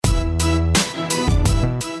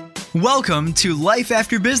Welcome to Life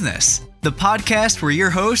After Business, the podcast where your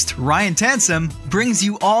host, Ryan Tansom, brings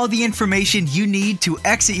you all the information you need to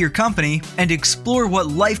exit your company and explore what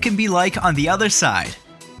life can be like on the other side.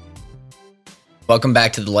 Welcome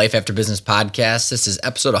back to the Life After Business podcast. This is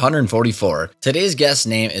episode 144. Today's guest's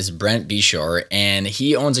name is Brent Beshore, and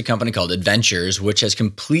he owns a company called Adventures, which has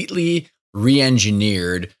completely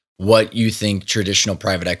re-engineered what you think traditional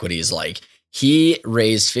private equity is like. He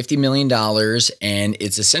raised $50 million and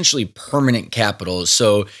it's essentially permanent capital.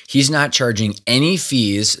 So he's not charging any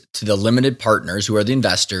fees to the limited partners who are the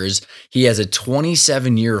investors. He has a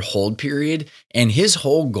 27-year hold period. And his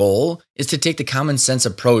whole goal is to take the common sense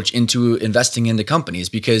approach into investing into companies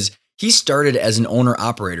because he started as an owner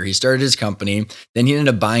operator. He started his company. Then he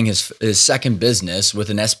ended up buying his second business with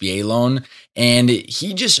an SBA loan. And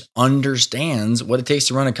he just understands what it takes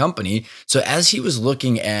to run a company. So as he was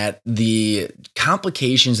looking at the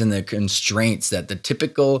complications and the constraints that the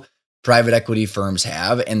typical private equity firms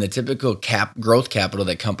have and the typical growth capital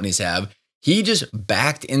that companies have, he just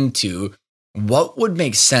backed into what would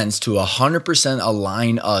make sense to 100%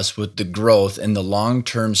 align us with the growth and the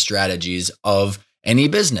long-term strategies of any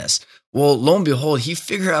business. Well, lo and behold, he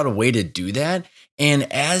figured out a way to do that.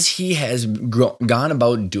 And as he has gone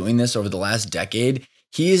about doing this over the last decade,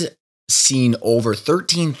 he's seen over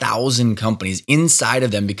 13,000 companies inside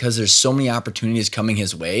of them because there's so many opportunities coming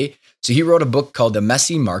his way. So he wrote a book called The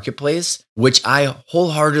Messy Marketplace, which I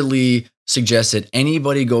wholeheartedly suggest that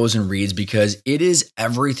anybody goes and reads because it is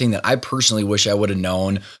everything that I personally wish I would have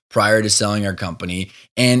known prior to selling our company.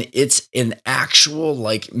 And it's an actual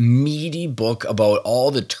meaty book about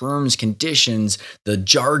all the terms, conditions, the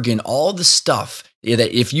jargon, all the stuff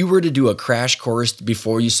that if you were to do a crash course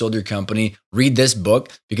before you sold your company, read this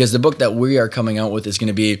book because the book that we are coming out with is going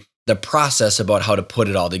to be the process about how to put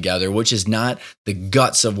it all together, which is not the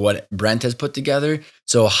guts of what Brent has put together.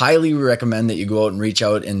 So highly recommend that you go out and reach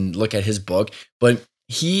out and look at his book. But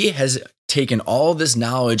he has taken all this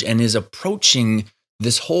knowledge and is approaching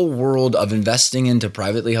this whole world of investing into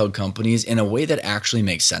privately held companies in a way that actually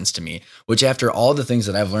makes sense to me, which after all the things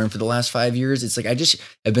that I've learned for the last 5 years, it's like I just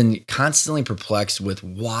have been constantly perplexed with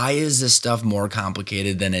why is this stuff more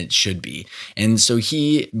complicated than it should be? And so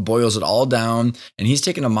he boils it all down and he's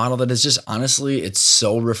taken a model that is just honestly, it's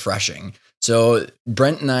so refreshing. So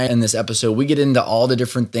Brent and I in this episode, we get into all the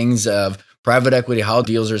different things of private equity, how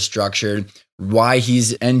deals are structured, why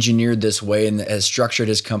he's engineered this way and has structured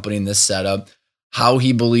his company in this setup, how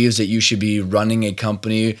he believes that you should be running a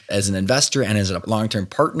company as an investor and as a long-term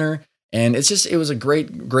partner. And it was a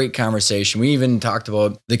great conversation. We even talked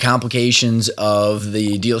about the complications of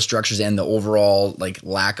the deal structures and the overall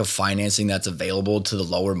lack of financing that's available to the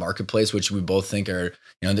lower marketplace, which we both think are,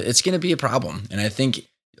 it's going to be a problem. And I think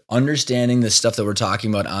understanding the stuff that we're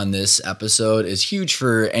talking about on this episode is huge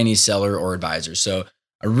for any seller or advisor. So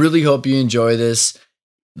I really hope you enjoy this.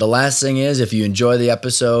 The last thing is, if you enjoy the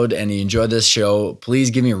episode and you enjoy this show,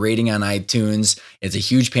 please give me a rating on iTunes. It's a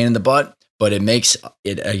huge pain in the butt, but it makes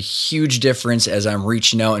it a huge difference as I'm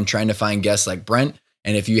reaching out and trying to find guests like Brent.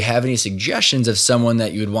 And if you have any suggestions of someone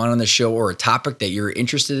that you would want on the show or a topic that you're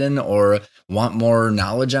interested in or want more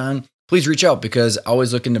knowledge on, please reach out because I'm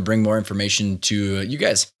always looking to bring more information to you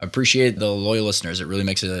guys. I appreciate the loyal listeners. It really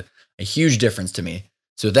makes a huge difference to me.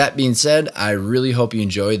 So with that being said, I really hope you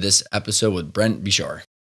enjoy this episode with Brent Beshore.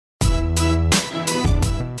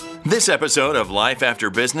 This episode of Life After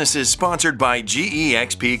Business is sponsored by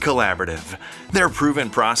GEXP Collaborative. Their proven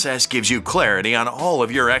process gives you clarity on all of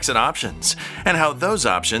your exit options and how those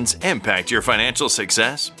options impact your financial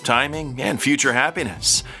success, timing, and future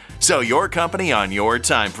happiness. Sell your company on your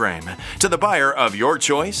time frame to the buyer of your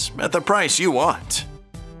choice at the price you want.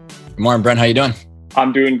 Good morning, Brent. How you doing?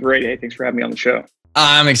 I'm doing great. Hey, thanks for having me on the show.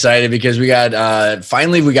 I'm excited because we got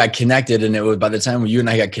finally connected, and it was by the time you and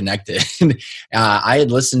I got connected, I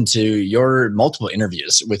had listened to your multiple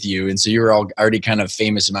interviews with you, and so you were already kind of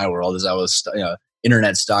famous in my world as I was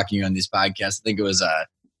internet stalking you on these podcasts. I think it was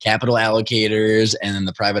Capital Allocators and then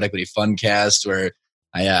the Private Equity Fundcast, where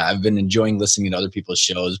I've been enjoying listening to other people's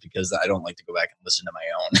shows because I don't like to go back and listen to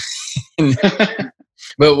my own.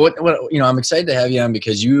 But what I'm excited to have you on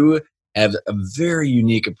because you have a very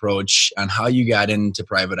unique approach on how you got into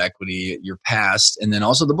private equity, your past, and then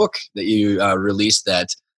also the book that you released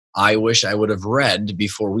that I wish I would have read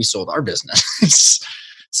before we sold our business.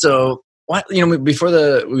 So,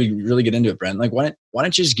 before we really get into it, Brent, why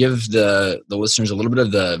don't you just give the listeners a little bit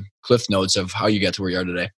of the cliff notes of how you got to where you are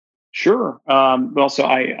today? Sure. Well, so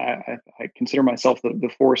I consider myself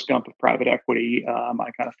the Forrest Gump of private equity.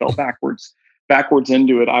 I kind of fell backwards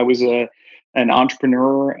into it. I was an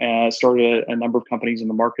entrepreneur, started a number of companies in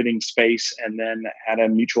the marketing space, and then had a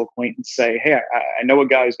mutual acquaintance say, "Hey, I know a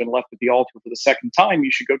guy who's been left at the altar for the second time.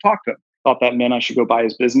 You should go talk to him." Thought that meant I should go buy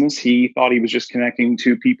his business. He thought he was just connecting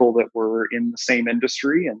to people that were in the same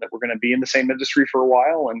industry and that were going to be in the same industry for a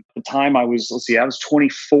while. And at the time I was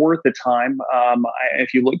 24 at the time.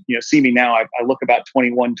 If you look, see me now, I look about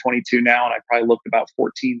 21, 22 now, and I probably looked about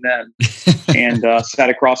 14 then. And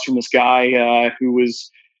sat across from this guy who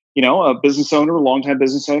was, a business owner, a longtime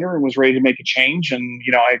business owner, and was ready to make a change. And,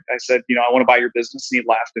 I said, I want to buy your business. And he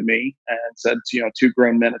laughed at me and said, two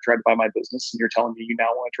grown men have tried to buy my business, and you're telling me you now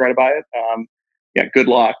want to try to buy it? Yeah, good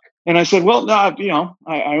luck. And I said, well, no,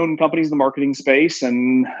 I own companies in the marketing space.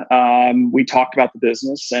 And we talked about the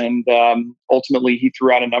business. And ultimately, he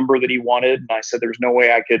threw out a number that he wanted. And I said, there's no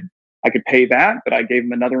way I could pay that. But I gave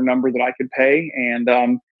him another number that I could pay.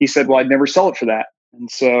 And he said, well, I'd never sell it for that.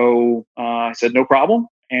 And so I said, no problem.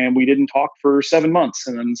 And we didn't talk for 7 months.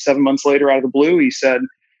 And then 7 months later, out of the blue, he said,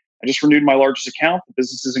 I just renewed my largest account. The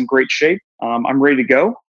business is in great shape. I'm ready to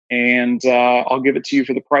go. And I'll give it to you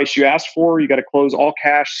for the price you asked for. You got to close all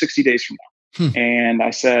cash 60 days from now. And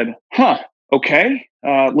I said, okay,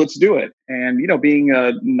 let's do it. And, being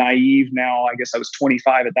naive now, I guess I was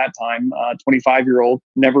 25 at that time, 25-year-old,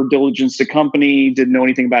 never diligenced a company, didn't know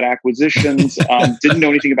anything about acquisitions, didn't know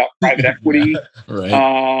anything about private equity. Right.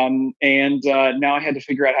 And now I had to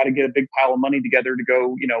figure out how to get a big pile of money together to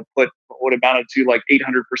go, put what amounted to like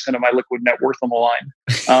 800% of my liquid net worth on the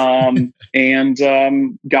line. And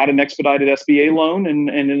got an expedited SBA loan and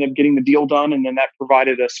ended up getting the deal done. And then that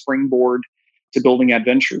provided a springboard to building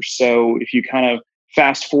Adventures. So if you kind of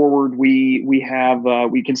fast forward, we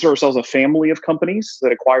consider ourselves a family of companies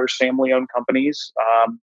that acquires family-owned companies.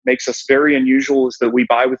 Makes us very unusual is that we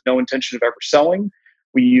buy with no intention of ever selling.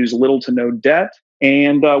 We use little to no debt,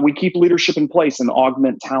 and we keep leadership in place and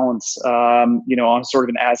augment talents, on sort of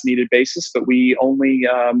an as-needed basis. But we only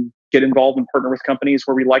get involved and partner with companies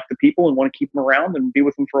where we like the people and want to keep them around and be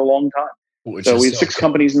with them for a long time. So we have 6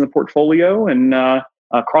 companies in the portfolio, and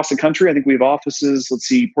across the country. I think we have offices,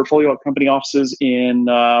 portfolio company offices in,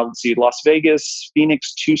 Las Vegas,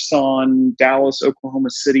 Phoenix, Tucson, Dallas, Oklahoma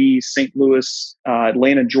City, St. Louis,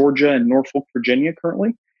 Atlanta, Georgia, and Norfolk, Virginia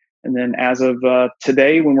currently. And then as of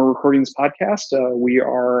today, when we're recording this podcast, we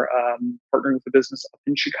are partnering with a business up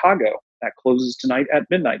in Chicago that closes tonight at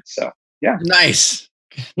midnight. So, yeah. Nice.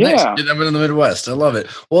 Yeah. Nice. I'm in the Midwest. I love it.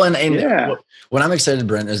 Well, and yeah. What I'm excited,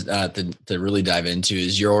 Brent, is to really dive into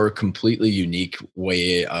is your completely unique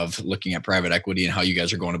way of looking at private equity and how you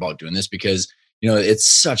guys are going about doing this, because it's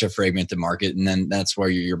such a fragmented market, and then that's where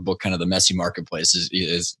your book, kind of The Messy Marketplace,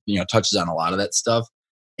 is touches on a lot of that stuff.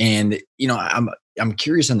 And I'm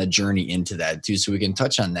curious on the journey into that too, so we can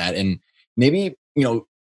touch on that, and maybe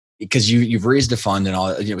because you've raised a fund and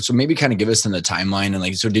all, so maybe kind of give us on the timeline,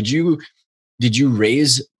 and so did you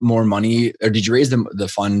raise more money, or did you raise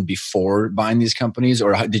the fund before buying these companies,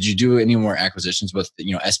 or did you do any more acquisitions with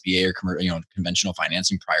SBA or conventional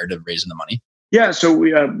financing prior to raising the money? Yeah, so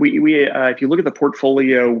we if you look at the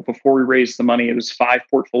portfolio before we raised the money, it was 5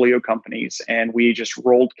 portfolio companies, and we just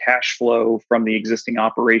rolled cash flow from the existing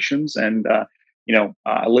operations. And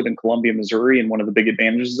I live in Columbia, Missouri, and one of the big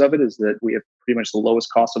advantages of it is that we have pretty much the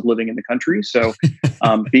lowest cost of living in the country. So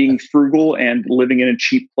being frugal and living in a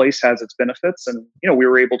cheap place has its benefits. And, we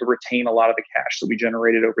were able to retain a lot of the cash that we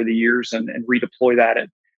generated over the years and redeploy that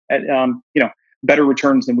at better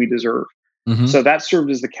returns than we deserve. Mm-hmm. So that served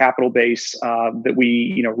as the capital base that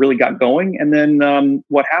we, really got going. And then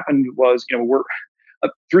what happened was, we're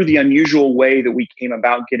through the unusual way that we came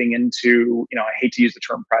about getting into, I hate to use the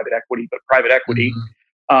term private equity, but private equity,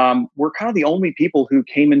 we're kind of the only people who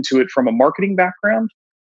came into it from a marketing background.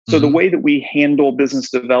 So the way that we handle business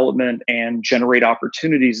development and generate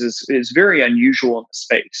opportunities is very unusual in the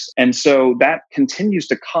space. And so that continues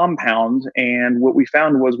to compound. And what we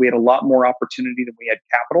found was we had a lot more opportunity than we had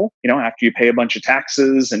capital. After you pay a bunch of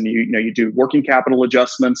taxes and you do working capital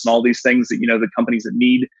adjustments and all these things that, the companies that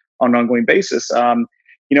need on an ongoing basis,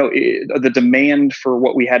 the demand for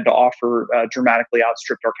what we had to offer dramatically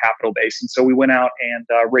outstripped our capital base. And so we went out and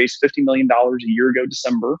raised $50 million a year ago,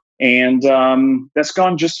 December. And that's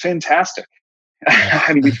gone just fantastic.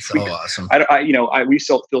 I mean, awesome. We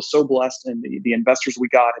still feel so blessed, and the investors we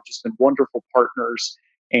got have just been wonderful partners.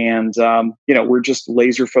 And, we're just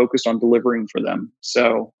laser focused on delivering for them.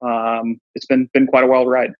 So it's been quite a wild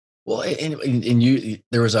ride. Well, and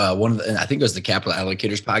there was one of the, and I think it was the Capital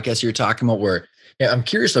Allocators podcast you were talking about, where I'm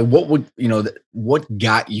curious, like, what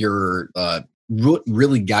got your what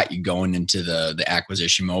really got you going into the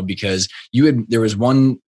acquisition mode? Because there was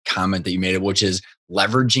one comment that you made, which is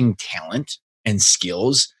leveraging talent and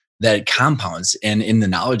skills that it compounds and in the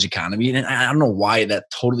knowledge economy. And I don't know why that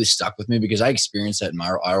totally stuck with me, because I experienced that in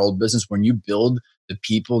our old business. When you build the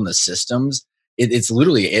people and the systems, it's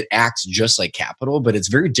literally, it acts just like capital, but it's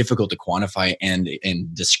very difficult to quantify and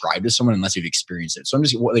describe to someone unless you've experienced it. So I'm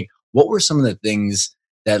just like, what were some of the things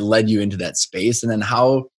that led you into that space? And then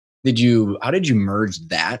how did you merge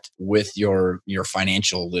that with your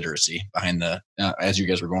financial literacy behind as you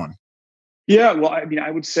guys were going? Yeah, well, I mean, I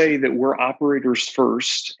would say that we're operators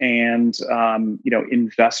first, and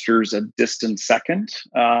investors a distant second.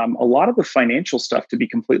 A lot of the financial stuff, to be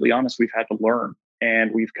completely honest, we've had to learn,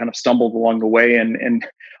 and we've kind of stumbled along the way. And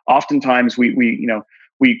oftentimes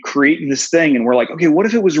we create this thing, and we're like, okay, what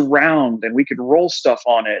if it was round and we could roll stuff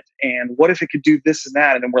on it, and what if it could do this and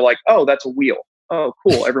that? And then we're like, oh, that's a wheel. Oh,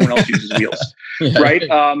 cool. Everyone else uses wheels, Yeah. Right?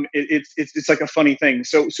 It's like a funny thing.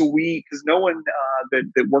 So because no one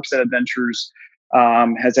that works at Adventures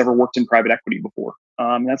has ever worked in private equity before.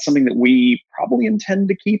 That's something that we probably intend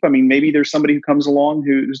to keep. I mean, maybe there's somebody who comes along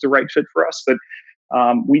who's the right fit for us, but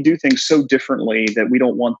we do things so differently that we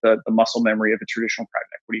don't want the muscle memory of a traditional private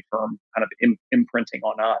equity firm kind of imprinting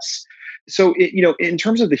on us. So, in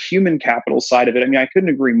terms of the human capital side of it, I mean, I couldn't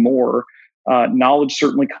agree more. Knowledge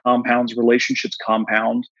certainly compounds, relationships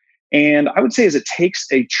compound. And I would say it takes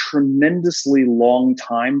a tremendously long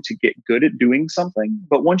time to get good at doing something.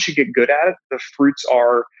 But once you get good at it, the fruits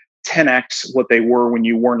are 10x what they were when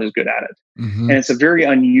you weren't as good at it. Mm-hmm. And it's a very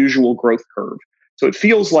unusual growth curve. So it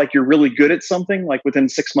feels like you're really good at something like within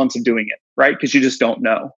 6 months of doing it, right? Because you just don't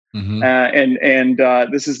know. Mm-hmm.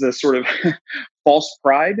 And this is the sort of false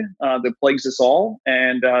pride that plagues us all,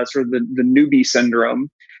 and sort of the newbie syndrome.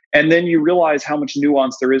 And then you realize how much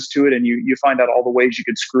nuance there is to it, and you find out all the ways you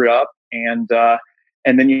could screw it up, and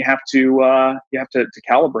then you have to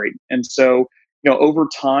calibrate. And so, over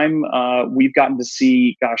time, we've gotten to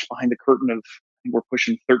see, behind the curtain of, I think we're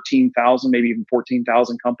pushing 13,000, maybe even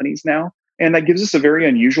 14,000 companies now. And that gives us a very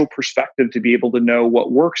unusual perspective to be able to know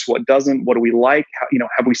what works, what doesn't, what do we like,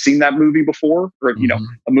 have we seen that movie before, or Mm-hmm.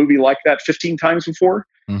 A movie like that 15 times before?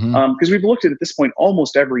 Mm-hmm. Because we've looked at this point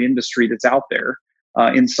almost every industry that's out there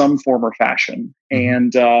in some form or fashion,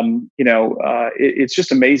 Mm-hmm. and it's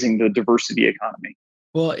just amazing, the diversity economy.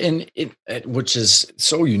 Well, and which is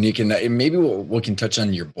so unique, and maybe we can touch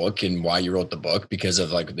on your book and why you wrote the book, because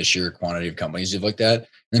of like the sheer quantity of companies you've looked at. And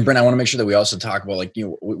then, Brent, I want to make sure that we also talk about, like,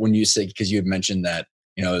 when you say, because you had mentioned that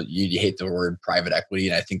you hate the word private equity,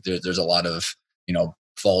 and I think there's a lot of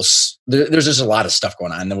false. There's just a lot of stuff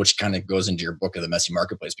going on, which kind of goes into your book of the messy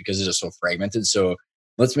marketplace, because it's just so fragmented. So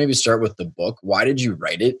let's maybe start with the book. Why did you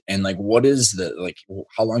write it, and like what is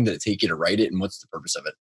how long did it take you to write it, and what's the purpose of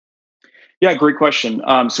it? Yeah, great question.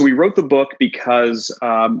 So we wrote the book because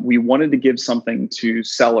we wanted to give something to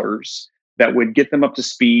sellers that would get them up to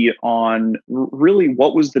speed on really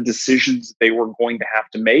what was the decisions they were going to have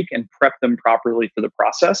to make, and prep them properly for the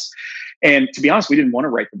process. And to be honest, we didn't want to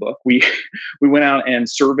write the book. We went out and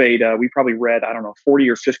surveyed. We probably read, I don't know, 40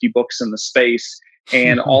 or 50 books in the space,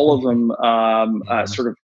 and all of them sort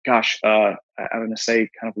of, I'm going to say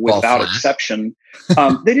kind of without exception,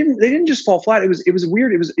 they didn't just fall flat. It was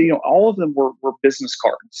weird. It was, all of them were business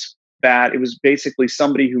cards that it was basically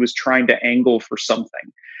somebody who was trying to angle for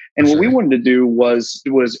something. And what we wanted to do was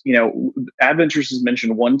Adventures is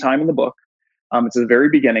mentioned one time in the book. It's at the very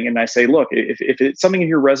beginning. And I say, look, if it's something in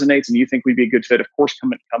here resonates and you think we'd be a good fit, of course,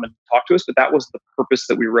 come and talk to us. But that was the purpose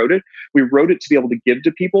that we wrote it. We wrote it to be able to give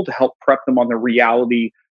to people, to help prep them on the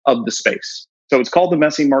reality of the space. So it's called The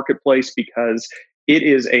Messy Marketplace because it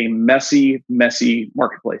is a messy, messy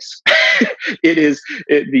marketplace.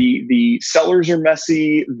 The sellers are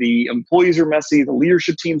messy, the employees are messy, the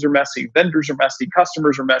leadership teams are messy, vendors are messy,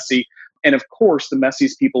 customers are messy. And of course, the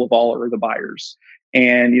messiest people of all are the buyers.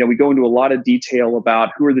 And, we go into a lot of detail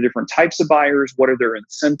about who are the different types of buyers, what are their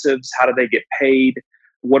incentives, how do they get paid,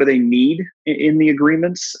 what do they need in the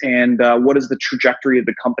agreements, and what does the trajectory of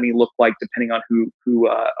the company look like depending on who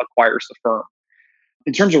acquires the firm.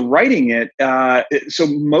 In terms of writing it, so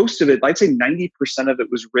most of it, I'd say 90% of it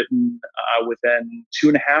was written within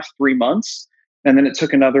 2.5, 3 months. And then it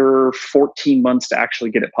took another 14 months to actually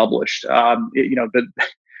get it published.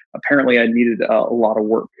 Apparently I needed a lot of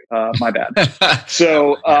work. My bad.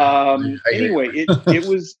 So anyway, it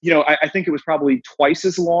was, I think it was probably twice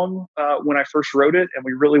as long when I first wrote it. And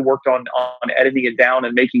we really worked on editing it down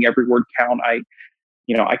and making every word count. I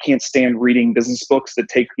can't stand reading business books that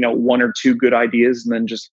take, one or two good ideas and then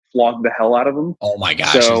just flog the hell out of them. Oh my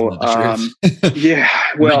gosh. So, yeah,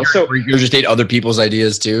 well, so regurgitate other people's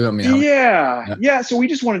ideas too. I mean, yeah. So we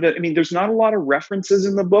just wanted to, there's not a lot of references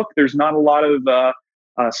in the book. There's not a lot of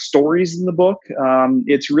stories in the book.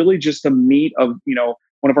 It's really just the meat of,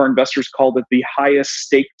 one of our investors called it the highest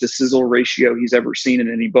steak to sizzle ratio he's ever seen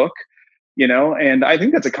in any book. And I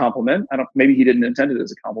think that's a compliment. Maybe he didn't intend it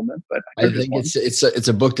as a compliment, but I think it's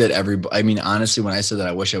a book that I mean, honestly, when I said that,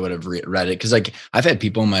 I wish I would have read it. Cause like I've had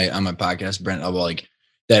people on my podcast, Brent, like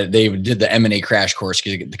that they did the M&A crash course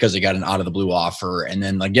because they got an out of the blue offer. And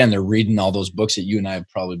then again, they're reading all those books that you and I have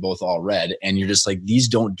probably both all read. And you're just like, these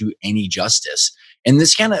don't do any justice. And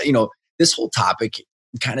this kind of, this whole topic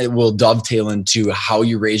kind of will dovetail into how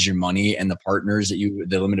you raise your money and the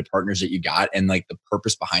limited partners that you got and like the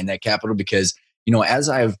purpose behind that capital. Because, as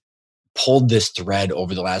I've pulled this thread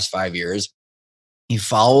over the last 5 years, you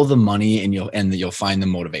follow the money and you'll find the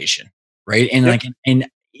motivation. Right. And and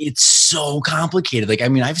it's so complicated. Like, I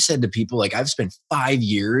mean, I've said to people, like I've spent 5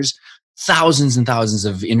 years, thousands and thousands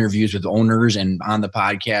of interviews with owners and on the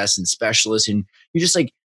podcast and specialists. And you just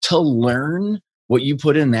like to learn what you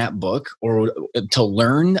put in that book or to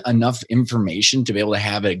learn enough information to be able to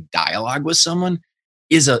have a dialogue with someone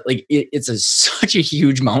is such a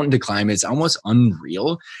huge mountain to climb. It's almost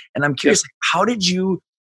unreal. And I'm curious,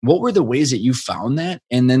 what were the ways that you found that?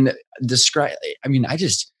 And then describe, I mean, I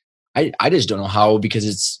just don't know how, because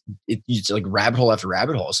it's like rabbit hole after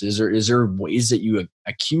rabbit hole. So is there ways that you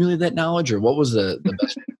accumulate that knowledge, or what was the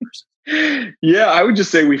best way? Yeah, I would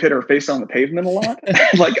just say we've hit our face on the pavement a lot,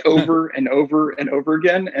 like over and over and over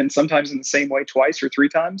again, and sometimes in the same way twice or three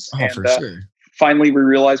times. For sure. Finally, we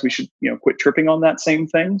realized we should, quit tripping on that same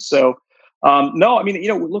thing. So, no, I mean,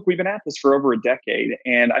 look, we've been at this for over a decade,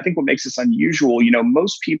 and I think what makes this unusual,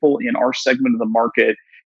 most people in our segment of the market,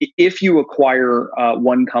 if you acquire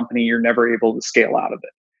one company, you're never able to scale out of it.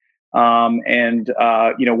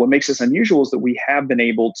 What makes this unusual is that we have been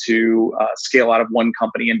able to scale out of one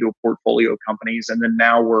company into a portfolio of companies, and then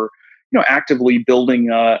now we're actively building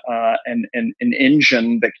an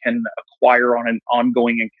engine that can acquire on an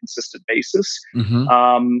ongoing and consistent basis.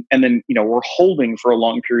 Mm-hmm. And then we're holding for a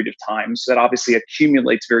long period of time, so that obviously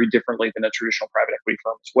accumulates very differently than a traditional private equity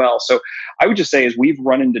firm as well. So I would just say, as we've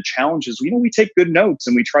run into challenges, we take good notes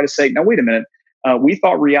and we try to say, no, wait a minute. We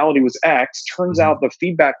thought reality was X. Turns out the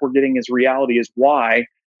feedback we're getting is reality is Y.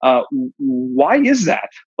 Why is that?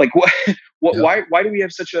 Like, why do we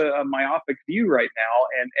have such a myopic view right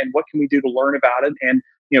now? And what can we do to learn about it? And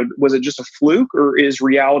was it just a fluke, or is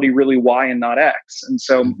reality really Y and not X? And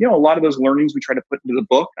so, a lot of those learnings we try to put into the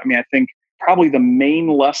book. I mean, I think probably the main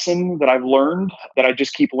lesson that I've learned, that I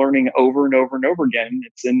just keep learning over and over and over again,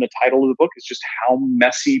 it's in the title of the book, is just how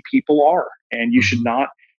messy people are, and you should not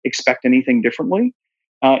expect anything differently,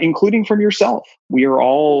 including from yourself. We're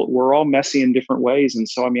all messy in different ways. And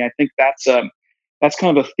so, I mean, I think that's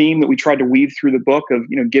kind of a theme that we tried to weave through the book of,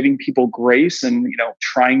 giving people grace and,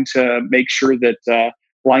 trying to make sure that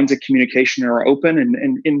lines of communication are open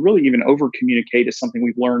and really even over communicate is something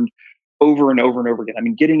we've learned over and over and over again. I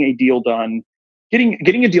mean, getting a deal done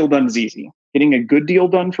is easy. Getting a good deal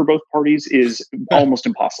done for both parties is almost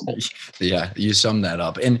impossible. Yeah, you sum that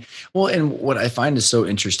up. And what I find is so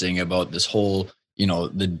interesting about this whole,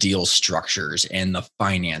 the deal structures and the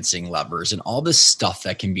financing levers and all this stuff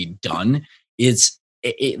that can be done, is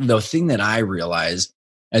the thing that I realize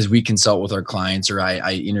as we consult with our clients, or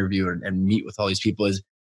I interview and meet with all these people, is,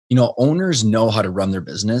 owners know how to run their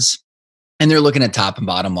business. And they're looking at top and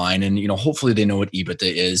bottom line, and hopefully they know what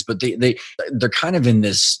EBITDA is, but they're kind of in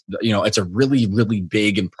this, it's a really, really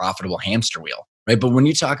big and profitable hamster wheel, right? But when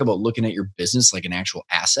you talk about looking at your business like an actual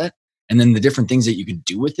asset, and then the different things that you can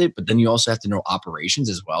do with it, but then you also have to know operations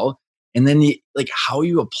as well, and then how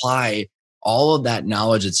you apply all of that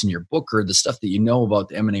knowledge that's in your book, or the stuff that you know about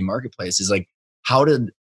the M&A marketplace, is like how to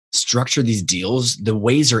structure these deals. The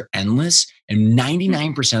ways are endless, and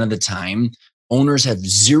 99% of the time, owners have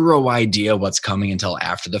zero idea what's coming until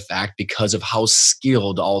after the fact, because of how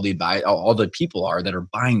skilled all the people are that are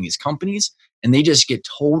buying these companies. And they just get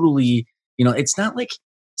totally, it's not like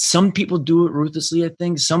some people do it ruthlessly. I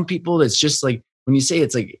think some people, it's just like, when you say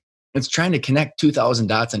it's like, it's trying to connect 2,000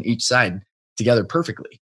 dots on each side together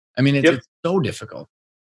perfectly. I mean, it's so difficult.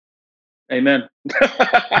 Amen.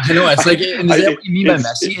 I know. It's like, and is that what you mean by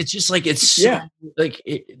messy? It's just like, it's so,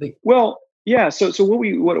 well, yeah. So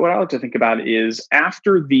what I like to think about is,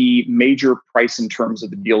 after the major price and terms of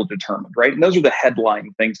the deal determined, right? And those are the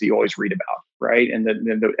headline things that you always read about, right? And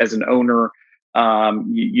then as an owner,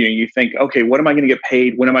 you think, okay, what am I going to get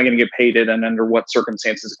paid? When am I going to get paid it? And under what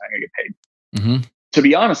circumstances am I going to get paid? Mm-hmm. To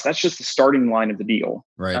be honest, that's just the starting line of the deal.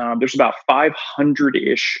 Right. There's about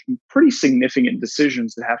 500-ish pretty significant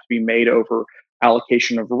decisions that have to be made over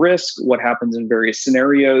allocation of risk, what happens in various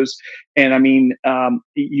scenarios. And I mean,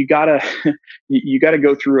 you gotta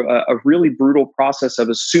go through a really brutal process of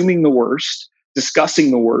assuming the worst,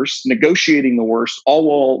 discussing the worst, negotiating the worst, all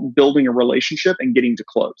while building a relationship and getting to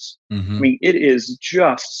close. I mean, it is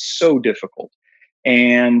just so difficult.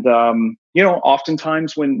 And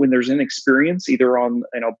oftentimes when there's inexperience, either on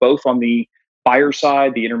both on the buyer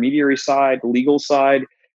side, the intermediary side, the legal side,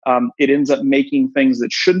 it ends up making things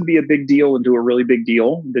that shouldn't be a big deal into a really big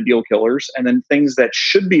deal, the deal killers, and then things that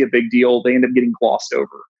should be a big deal, they end up getting glossed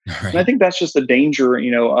over. Right. And I think that's just the danger,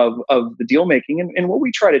 of the deal making. And what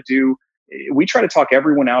we try to do, we try to talk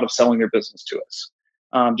everyone out of selling their business to us,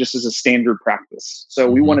 just as a standard practice. So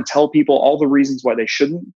we want to tell people all the reasons why they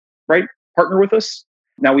shouldn't, right, partner with us.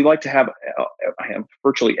 Now we like to have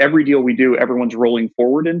virtually every deal we do, everyone's rolling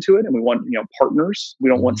forward into it, and we want partners. We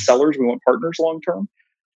don't want sellers. We want partners long term.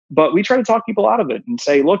 But we try to talk people out of it and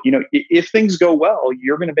say, look, if things go well,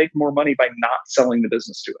 you're going to make more money by not selling the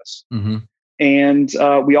business to us. And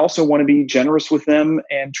we also want to be generous with them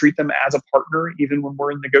and treat them as a partner, even when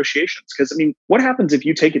we're in negotiations. Because, I mean, what happens if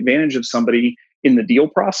you take advantage of somebody in the deal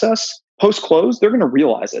process? Post-close, they're going to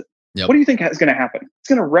realize it. Yep. What do you think is going to happen? It's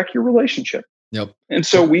going to wreck your relationship. Yep. And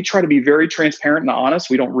so we try to be very transparent and honest.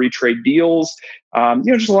 We don't retrade deals.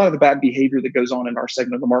 Just a lot of the bad behavior that goes on in our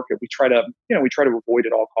segment of the market. We try to avoid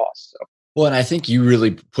at all costs. So. Well, and I think you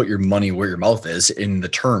really put your money where your mouth is in the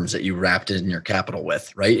terms that you wrapped in your capital with,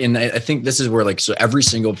 right? And I think this is where so every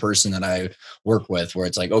single person that I work with, where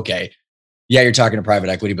it's like, okay, yeah, you're talking to private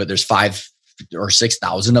equity, but there's 5,000 or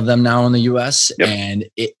 6,000 of them now in the US. Yep. And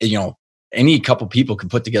any couple people can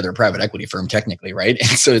put together a private equity firm technically, right?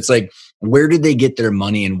 And so it's like, where did they get their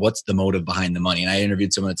money and what's the motive behind the money? And I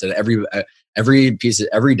interviewed someone that said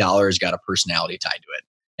every dollar has got a personality tied to it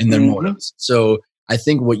and their motives. So I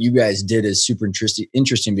think what you guys did is super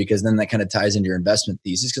interesting because then that kind of ties into your investment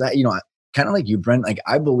thesis. Because I kind of like you, Brent, like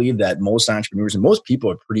I believe that most entrepreneurs and most people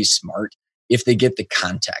are pretty smart if they get the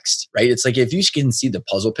context, right? It's like if you can see the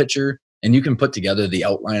puzzle picture and you can put together the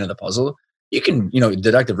outline of the puzzle, you can,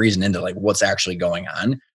 deductive reason into like what's actually going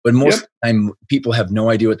on. But most of the time people have no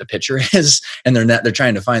idea what the picture is and they're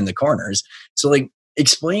trying to find the corners. So like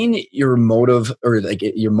explain your motive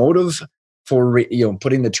for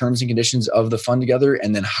putting the terms and conditions of the fund together,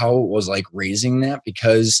 and then how it was like raising that,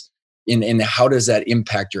 because and how does that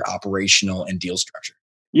impact your operational and deal structure?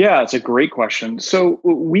 Yeah, it's a great question. So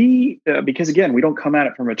we, because again, we don't come at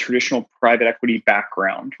it from a traditional private equity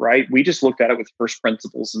background, right? We just looked at it with first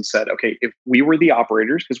principles and said, okay, if we were the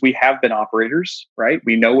operators, because we have been operators, right?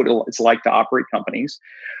 We know what it's like to operate companies.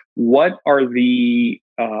 What are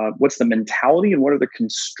what's the mentality and what are the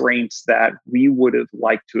constraints that we would have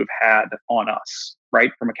liked to have had on us,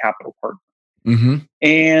 right, from a capital partner?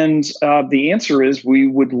 And the answer is we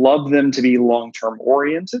would love them to be long-term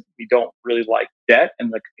oriented. We don't really like debt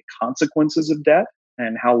and the consequences of debt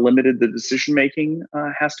and how limited the decision-making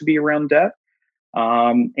has to be around debt.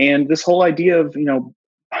 And this whole idea of,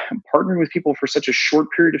 partnering with people for such a short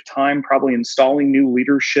period of time, probably installing new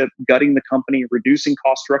leadership, gutting the company, reducing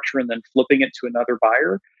cost structure, and then flipping it to another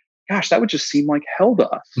buyer. Gosh, that would just seem like hell to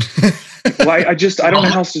us. Well, I don't know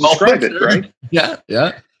how else to describe it, right?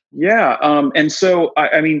 Yeah. And so,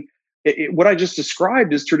 what I just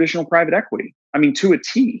described is traditional private equity. I mean, to a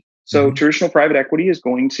T. So traditional private equity is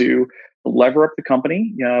going to lever up the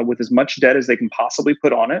company with as much debt as they can possibly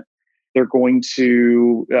put on it. They're going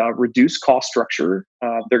to reduce cost structure.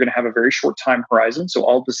 They're going to have a very short time horizon. So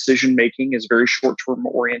all decision making is very short term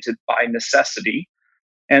oriented by necessity.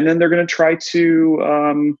 And then they're going to try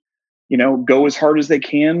to go as hard as they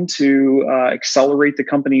can to accelerate the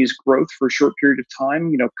company's growth for a short period of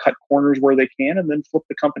time, cut corners where they can, and then flip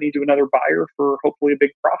the company to another buyer for hopefully a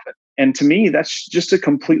big profit. And to me, that's just a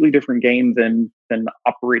completely different game than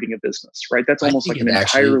operating a business, right? That's almost like an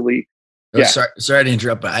entirely... Sorry to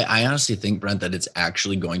interrupt, but I honestly think, Brent, that it's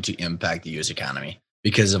actually going to impact the U.S. economy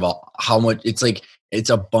because of how much it's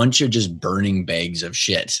a bunch of just burning bags of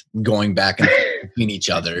shit going back and forth between each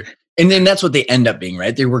other. And then that's what they end up being,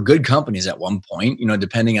 right? They were good companies at one point,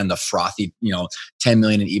 depending on the frothy, 10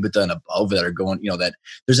 million in EBITDA and above that are going, that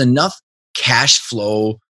there's enough cash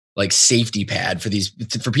flow, like safety pad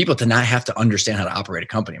for people to not have to understand how to operate a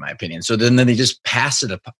company, in my opinion. So then they just pass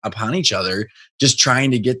it upon each other, just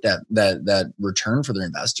trying to get that return for their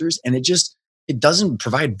investors. And it doesn't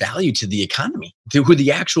provide value to the economy, to who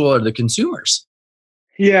the actual are the consumers.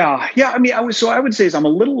 Yeah. I mean, I would say I'm a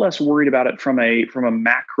little less worried about it from a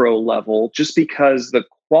macro level, just because the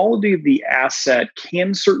quality of the asset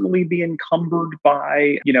can certainly be encumbered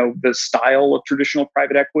by, the style of traditional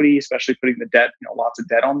private equity, especially putting the debt, lots of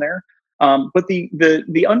debt on there. But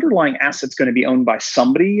the underlying asset's going to be owned by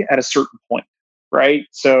somebody at a certain point, right?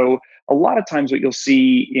 So a lot of times what you'll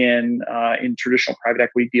see in traditional private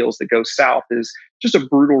equity deals that go south is just a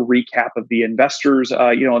brutal recap of the investors.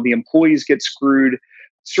 The employees get screwed.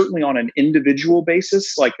 Certainly on an individual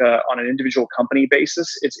basis, like on an individual company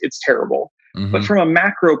basis, it's terrible. Mm-hmm. But from a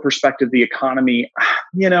macro perspective, the economy,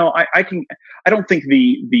 I don't think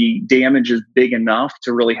the damage is big enough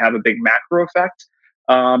to really have a big macro effect.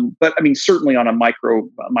 But I mean, certainly on a micro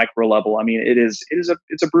level, I mean,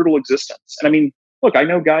 it's a brutal existence. And I mean, look, I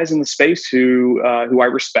know guys in the space who I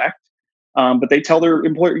respect, but they tell their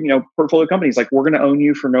employer, portfolio companies, like, we're going to own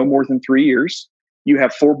you for no more than 3 years. You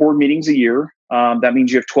have 4 board meetings a year. That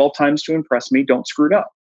means you have 12 times to impress me. Don't screw it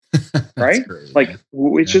up. Right? Crazy, like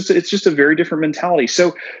it's just a very different mentality.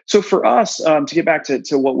 So for us, to get back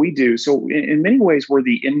to what we do, so in many ways, we're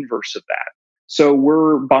the inverse of that. So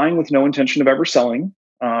we're buying with no intention of ever selling.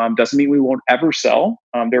 Doesn't mean we won't ever sell.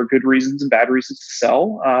 There are good reasons and bad reasons to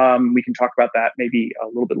sell. We can talk about that maybe a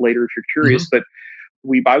little bit later if you're curious, but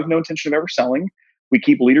we buy with no intention of ever selling. We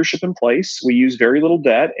keep leadership in place. We use very little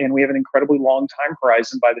debt, and we have an incredibly long time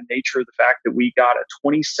horizon by the nature of the fact that we got a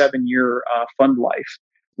 27-year fund life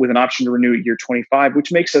with an option to renew at year 25,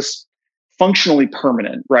 which makes us functionally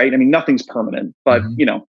permanent, right? I mean, nothing's permanent, but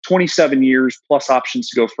 27 years plus options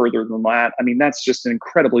to go further than that. I mean, that's just an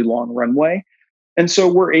incredibly long runway. And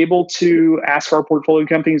so we're able to ask our portfolio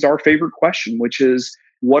companies our favorite question, which is,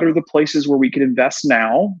 what are the places where we could invest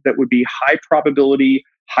now that would be high probability,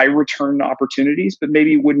 high return opportunities, but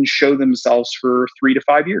maybe wouldn't show themselves for 3 to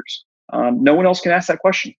 5 years? No one else can ask that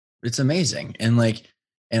question. It's amazing. And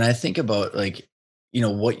I think about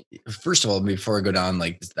first of all, before I go down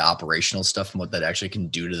like the operational stuff and what that actually can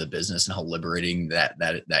do to the business and how liberating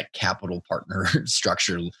that capital partner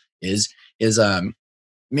structure is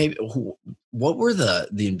maybe what were the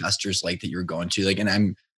investors like that you were going to, like, and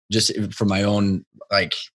I'm just from my own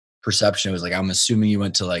perception, it was like, I'm assuming you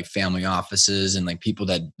went to like family offices and like people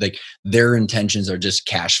that like their intentions are just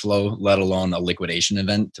cash flow, let alone a liquidation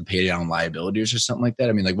event to pay down liabilities or something like that.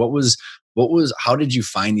 I mean, like how did you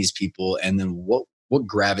find these people, and then what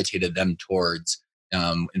gravitated them towards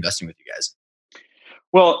investing with you guys?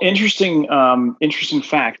 Well, interesting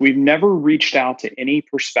fact. We've never reached out to any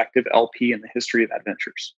prospective LP in the history of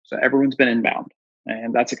Adventures. So everyone's been inbound.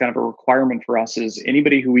 And that's a kind of a requirement for us, is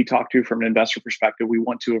anybody who we talk to from an investor perspective, we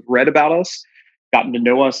want to have read about us, gotten to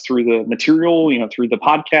know us through the material, through the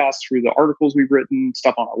podcast, through the articles we've written,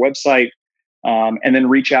 stuff on our website, and then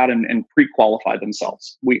reach out and pre-qualify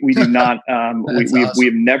themselves. We do not, we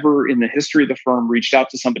have never in the history of the firm reached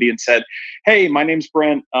out to somebody and said, hey, my name's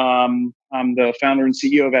Brent. I'm the founder and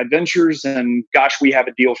CEO of Adventures, and gosh, we have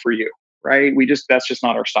a deal for you, right? That's just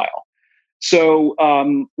not our style. So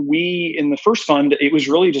we, in the first fund, it was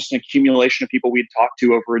really just an accumulation of people we'd talked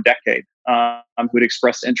to over a decade who had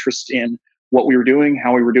expressed interest in what we were doing,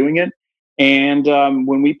 how we were doing it. And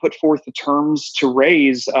when we put forth the terms to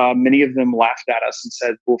raise, many of them laughed at us and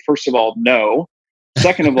said, well, first of all, no.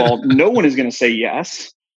 Second of all, no one is going to say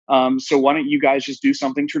yes. So why don't you guys just do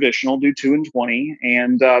something traditional, do 2 and 20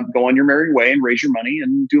 and go on your merry way and raise your money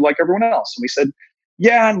and do like everyone else. And we said,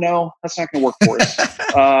 yeah, no, that's not going to work for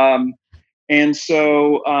us. And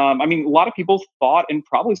so, I mean, a lot of people thought and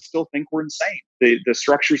probably still think we're insane. The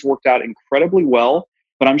structures worked out incredibly well,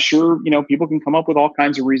 but I'm sure, people can come up with all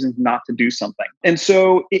kinds of reasons not to do something. And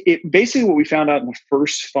so it basically what we found out in the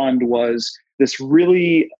first fund was this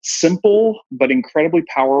really simple but incredibly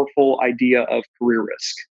powerful idea of career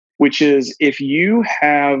risk, which is it's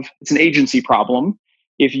an agency problem.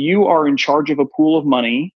 If you are in charge of a pool of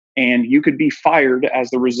money and you could be fired as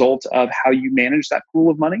the result of how you manage that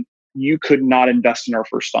pool of money, you could not invest in our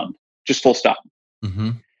first fund, just full stop.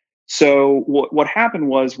 Mm-hmm. So what happened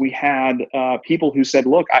was we had people who said,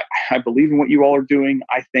 look, I believe in what you all are doing.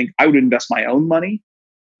 I think I would invest my own money.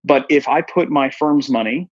 But if I put my firm's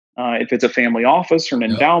money, if it's a family office or an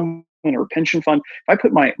endowment or a pension fund, if I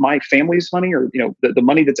put my family's money or the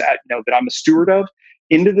money that's that I'm a steward of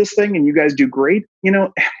into this thing and you guys do great,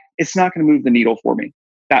 it's not going to move the needle for me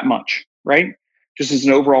that much, right? Just as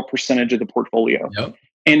an overall percentage of the portfolio. Yep.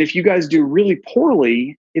 And if you guys do really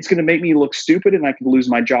poorly, it's going to make me look stupid and I could lose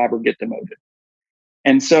my job or get demoted.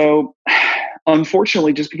 And so,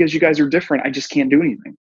 unfortunately, just because you guys are different, I just can't do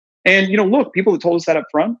anything. And, look, people that told us that up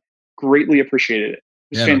front greatly appreciated it.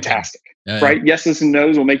 It was fantastic, right? Yeses and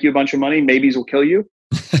nos will make you a bunch of money. Maybes will kill you,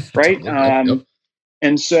 right? Yep.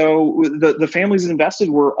 And so the families that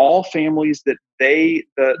invested were all families that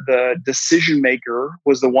the decision maker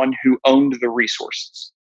was the one who owned the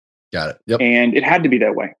resources. Got it. Yep. And it had to be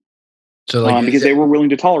that way. So because they were willing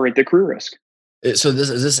to tolerate the career risk. So this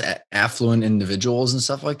is this affluent individuals and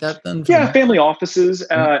stuff like that then? Yeah, family offices.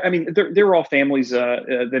 I mean, they were all families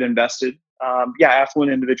that invested.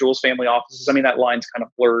 Affluent individuals, family offices. I mean, that line's kind of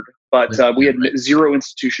blurred, but we had zero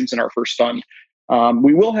institutions in our first fund.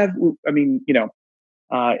 We will have. I mean,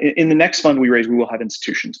 in the next fund we raise, we will have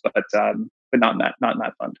institutions, but not in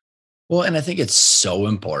that fund. Well, and I think it's so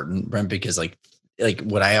important, Brent, because like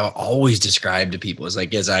what I always describe to people is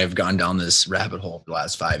like, as I've gone down this rabbit hole for the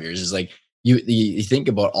last 5 years, is like you think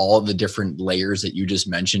about all the different layers that you just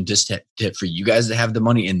mentioned, just for you guys to have the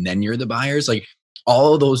money and then you're the buyers. Like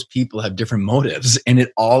all of those people have different motives, and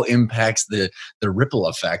it all impacts the ripple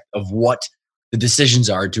effect of what the decisions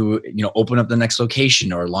are to open up the next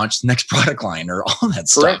location or launch the next product line or all that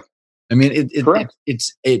stuff. I mean,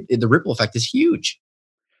 the ripple effect is huge.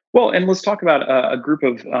 Well, and let's talk about a group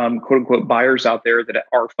of quote unquote buyers out there that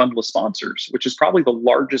are fundless sponsors, which is probably the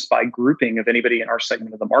largest buy grouping of anybody in our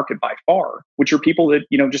segment of the market by far, which are people that,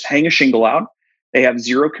 just hang a shingle out. They have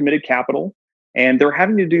zero committed capital, and they're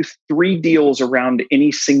having to do 3 deals around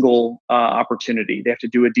any single opportunity. They have to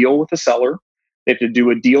do a deal with a seller. They have to do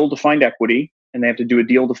a deal to find equity, and they have to do a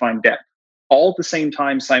deal to find debt, all at the same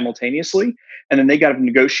time simultaneously. And then they got to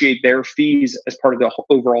negotiate their fees as part of the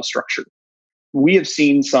overall structure. We have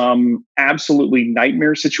seen some absolutely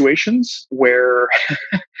nightmare situations where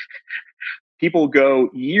people go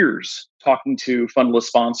years talking to fundless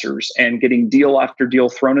sponsors and getting deal after deal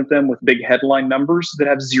thrown at them with big headline numbers that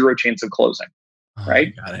have zero chance of closing.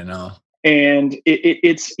 Right? God, I know. And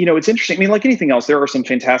it's interesting. I mean, like anything else, there are some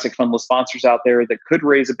fantastic fundless sponsors out there that could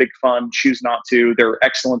raise a big fund, choose not to. They're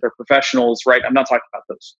excellent. They're professionals, right? I'm not talking about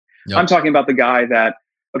those. Yep. I'm talking about the guy that,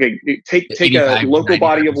 take a local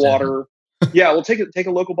body of water. Yeah, well, take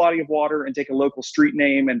a local body of water and take a local street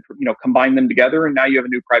name and combine them together, and now you have a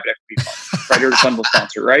new private equity fund, right? Or a fundless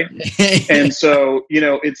sponsor, right? And so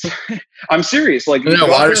it's I'm serious. Like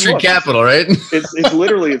Water Street Capital, right? it's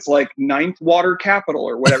literally like Ninth Water Capital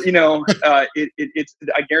or whatever. It's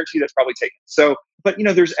I guarantee that's probably taken. So, but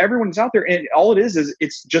there's everyone's out there, and all it is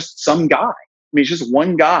it's just some guy. I mean, it's just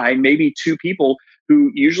one guy, maybe 2 people who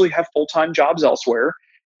usually have full-time jobs elsewhere,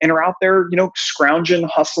 and are out there, scrounging,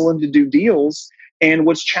 hustling to do deals. And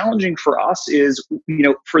what's challenging for us is,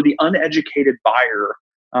 for the uneducated buyer,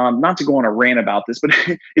 not to go on a rant about this, but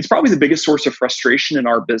it's probably the biggest source of frustration in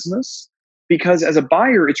our business, because as a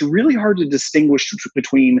buyer, it's really hard to distinguish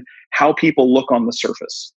between how people look on the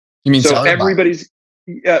surface. You mean so everybody's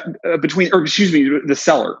the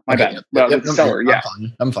seller. My bad. The seller. Yeah,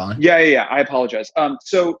 I'm fine. Yeah. I apologize.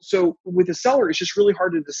 So with the seller, it's just really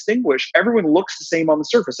hard to distinguish. Everyone looks the same on the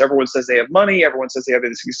surface. Everyone says they have money. Everyone says they have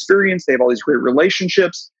this experience. They have all these great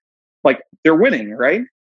relationships. Like they're winning, right?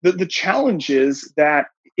 The challenge is that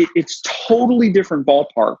it's totally different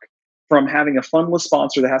ballpark from having a fundless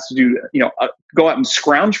sponsor that has to do, go out and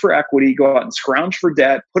scrounge for equity, go out and scrounge for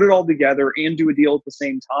debt, put it all together and do a deal at the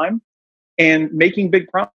same time. And making big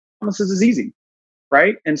promises is easy,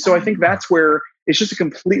 right? And so I think that's where it's just a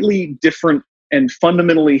completely different and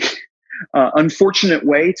fundamentally unfortunate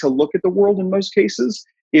way to look at the world in most cases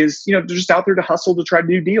is, they're just out there to hustle to try to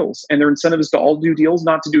do deals. And their incentive is to all do deals,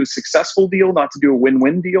 not to do a successful deal, not to do a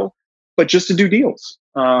win-win deal, but just to do deals.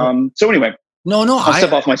 So anyway. No, I'll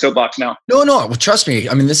step off my soapbox now. No. Well, trust me.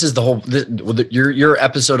 I mean, this is the whole. You're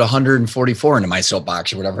episode 144 into my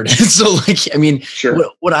soapbox or whatever it is. So, I mean, sure.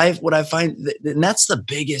 What I find, and that's the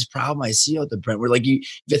biggest problem I see out there, Brent. Where if you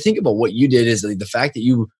think about what you did, is the fact that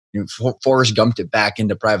you Forrest Gumped it back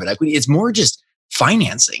into private equity. It's more just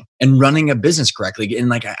financing and running a business correctly.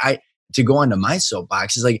 And I to go onto my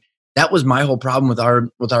soapbox is that was my whole problem with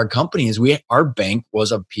our company is our bank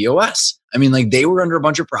was a POS. I mean, they were under a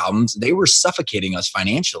bunch of problems. They were suffocating us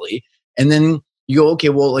financially. And then you go, okay,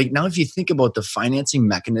 well, now if you think about the financing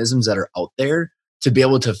mechanisms that are out there to be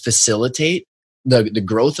able to facilitate the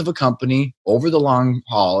growth of a company over the long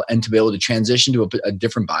haul and to be able to transition to a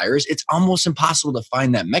different buyers, it's almost impossible to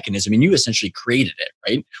find that mechanism. I mean, you essentially created it,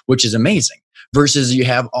 right? Which is amazing. Versus you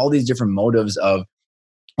have all these different motives of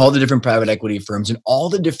all the different private equity firms and all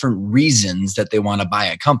the different reasons that they want to buy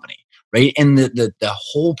a company, right? And the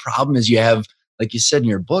whole problem is you have, like you said in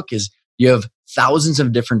your book, is you have thousands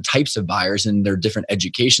of different types of buyers and their different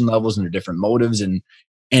education levels and their different motives, and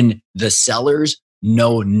the sellers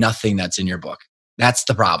know nothing that's in your book. That's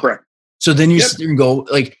the problem. Correct. So then you sit there and go,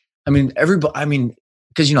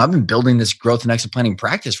 because I've been building this growth and exit planning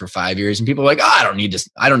practice for 5 years, and people are like, oh, I don't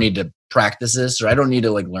need to practice this, or I don't need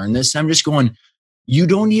to learn this. And I'm just going, you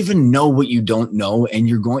don't even know what you don't know. And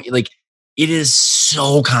you're going it is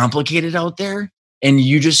so complicated out there. And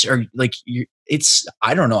you just are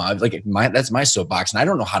I don't know. That's my soapbox and I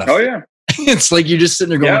don't know how to, oh yeah. It's you're just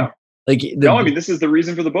sitting there going, No, I mean, this is the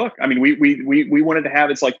reason for the book. I mean, we wanted to have,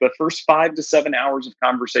 it's like the first 5 to 7 hours of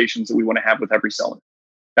conversations that we want to have with every seller.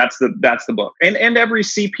 That's the book. And every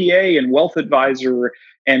CPA and wealth advisor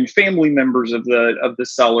and family members of the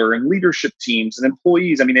seller and leadership teams and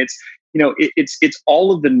employees. I mean, it's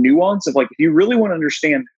all of the nuance of, like, if you really want to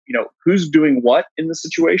understand, who's doing what in the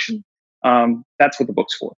situation, that's what the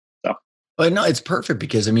book's for. So. But no, it's perfect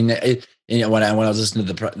because I mean, when I was listening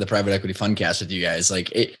to the private equity fundcast with you guys,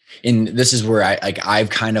 and this is where I've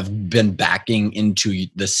kind of been backing into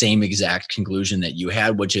the same exact conclusion that you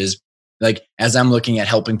had, which is, like, as I'm looking at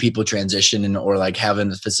helping people transition or like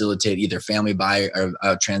having to facilitate either family buy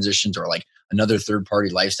or transitions or like another third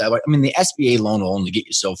party lifestyle. I mean, the SBA loan will only get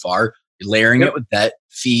you so far. You're layering it with debt,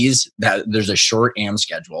 fees, that there's a short AM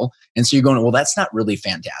schedule. And so you're going, well, that's not really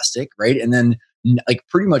fantastic, right? And then, like,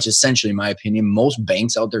 pretty much essentially, in my opinion, most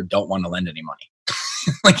banks out there don't want to lend any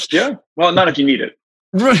money. Well, not if you need it.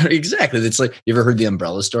 Exactly. It's like, you ever heard the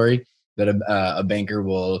umbrella story? That a banker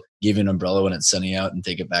will give you an umbrella when it's sunny out and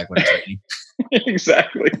take it back when it's raining.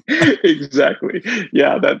 Exactly.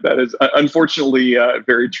 Yeah, that is unfortunately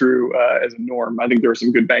very true as a norm. I think there are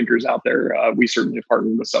some good bankers out there. We certainly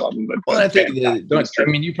partnered with some of them. But I think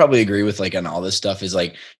you probably agree with, like, on all this stuff is,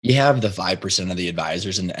 like, you have the 5% of the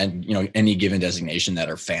advisors and any given designation that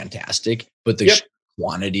are fantastic, but the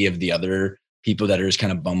quantity of the other people that are just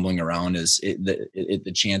kind of bumbling around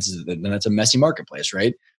the chances that then it's a messy marketplace,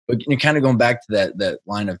 right? But you're kind of going back to that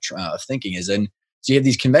line of thinking is then, so you have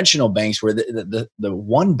these conventional banks where the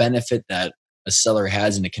one benefit that a seller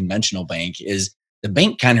has in a conventional bank is the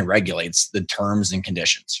bank kind of regulates the terms and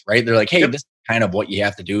conditions, right? They're like, hey, this is kind of what you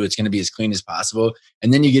have to do. It's going to be as clean as possible.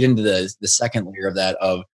 And then you get into the second layer of that,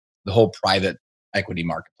 of the whole private equity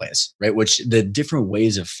marketplace, right? Which the different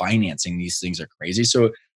ways of financing these things are crazy.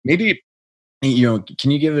 So maybe,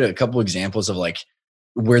 can you give it a couple examples of, like,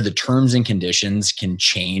 where the terms and conditions can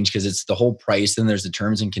change? Because it's the whole price, then there's the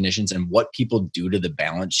terms and conditions and what people do to the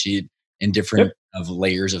balance sheet in different of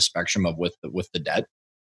layers of spectrum of with the debt.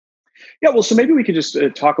 Yeah, well, so maybe we could just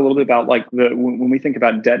talk a little bit about, like, when we think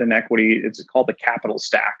about debt and equity, it's called the capital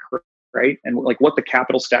stack, right? And, like, what the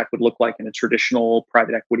capital stack would look like in a traditional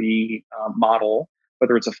private equity model,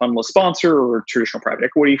 whether it's a fundless sponsor or a traditional private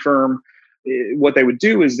equity firm. What they would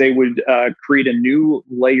do is they would create a new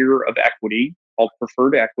layer of equity called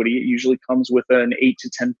preferred equity. It usually comes with an 8 to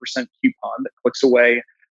 10% coupon that clicks away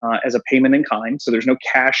as a payment in kind. So there's no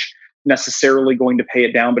cash necessarily going to pay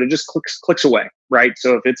it down, but it just clicks away, right?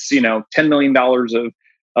 So if it's $10 million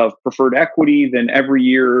of preferred equity, then every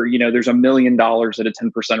year there's $1 million at a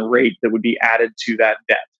 10% rate that would be added to that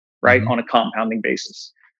debt, right, on a compounding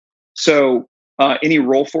basis. So any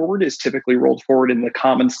roll forward is typically rolled forward in the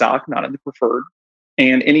common stock, not in the preferred,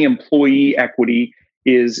 and any employee equity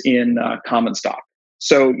is in common stock.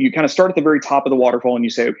 So you kind of start at the very top of the waterfall and you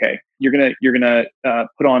say, okay, you're gonna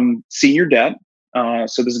put on senior debt.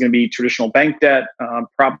 So this is going to be traditional bank debt,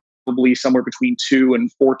 probably somewhere between 2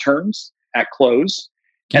 and 4 turns at close.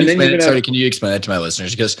 Can you explain that to my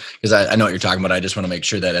listeners? Because I know what you're talking about. I just want to make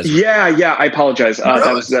sure that as yeah. I apologize.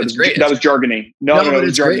 That was great. That was jargony. No, it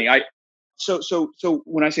was jargony. So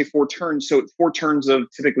when I say 4 turns, so 4 turns of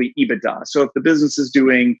typically EBITDA. So if the business is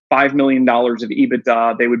doing $5 million of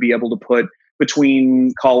EBITDA, they would be able to put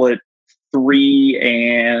between, call it, 3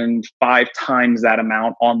 and 5 times that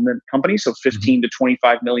amount on the company. So $15 to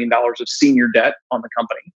 $25 million of senior debt on the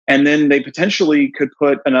company. And then they potentially could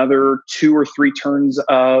put another 2 or 3 turns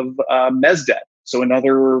of mezz debt. So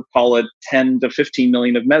another, call it, 10 to 15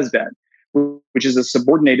 million of mezz debt, which is a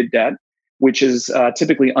subordinated debt, which is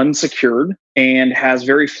typically unsecured and has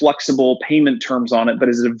very flexible payment terms on it, but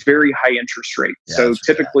is at a very high interest rate. Yeah, so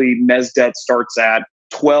typically mezz debt starts at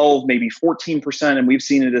 12, maybe 14%, and we've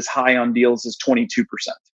seen it as high on deals as 22%.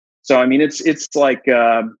 So I mean, it's like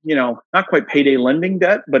not quite payday lending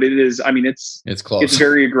debt, but it is. I mean, it's close. It's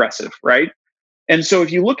very aggressive, right? And so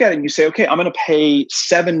if you look at it and you say, okay, I'm going to pay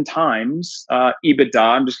 7 times EBITDA.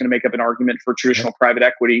 I'm just going to make up an argument for traditional private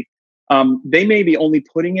equity. They may be only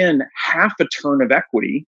putting in half a turn of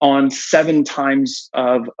equity on 7 times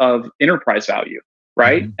of enterprise value,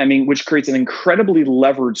 right? I mean, which creates an incredibly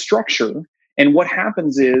levered structure. And what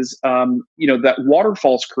happens is, that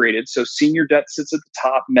waterfall's created. So senior debt sits at the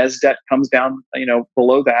top, mezz debt comes down,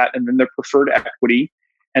 below that, and then the preferred equity,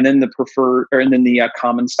 and then the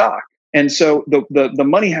common stock. And so the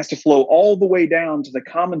money has to flow all the way down to the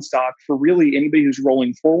common stock for really anybody who's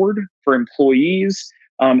rolling forward, for employees,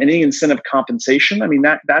 and any incentive compensation. I mean,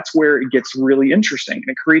 that's where it gets really interesting. And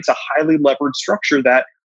it creates a highly levered structure that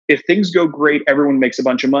if things go great, everyone makes a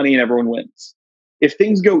bunch of money and everyone wins. If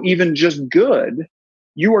things go even just good,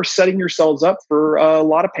 you are setting yourselves up for a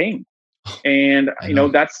lot of pain, And I know.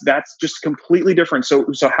 that's just completely different. So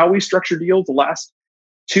how we structure deals, the last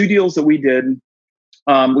two deals that we did,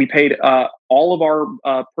 we paid all of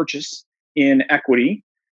our purchase in equity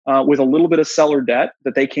with a little bit of seller debt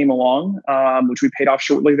that they came along, which we paid off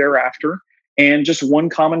shortly thereafter, and just one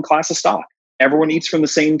common class of stock. Everyone eats from the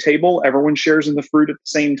same table. Everyone shares in the fruit at the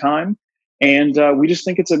same time, and we just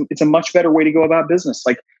think it's a much better way to go about business.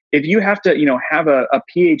 Like if you have to have a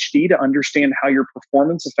PhD to understand how your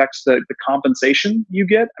performance affects the compensation you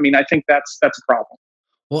get, I mean, I think that's a problem.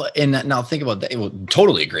 Well, and now think about that. Well,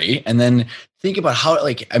 totally agree. And then think about how,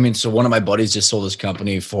 like, I mean, so one of my buddies just sold his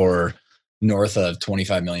company for north of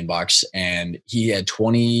 25 million bucks, and he had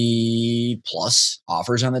 20 plus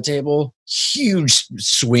offers on the table. Huge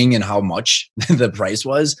swing in how much the price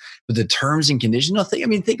was, but the terms and conditions. No,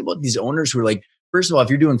 think about these owners who are like, first of all, if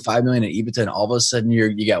you're doing 5 million in EBITDA and all of a sudden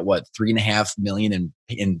you got what, 3.5 million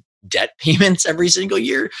in debt payments every single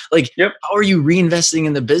year. Like, Yep. how are you reinvesting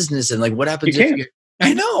in the business? And like, what happens You if can't. you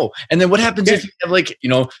I know. And then what happens if you have like,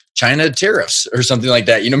 China tariffs or something like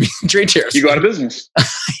that, trade tariffs? You go out of business.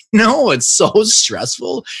 No, it's so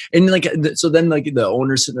stressful. And like, so then like the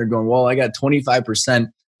owner's sitting there going, well, I got 25%,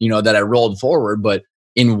 that I rolled forward, but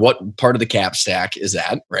in what part of the cap stack is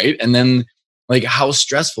that? Right. And then like, how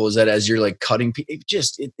stressful is that as you're like cutting,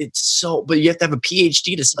 it's so, but you have to have a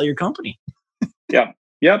PhD to sell your company. Yeah.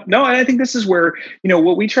 Yep. No, and I think this is where,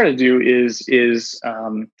 what we try to do is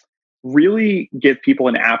really give people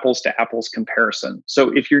an apples to apples comparison. So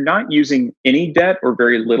if you're not using any debt or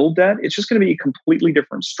very little debt, it's just going to be a completely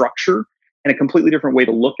different structure and a completely different way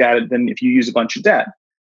to look at it than if you use a bunch of debt.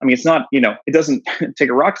 I mean, it's not, it doesn't take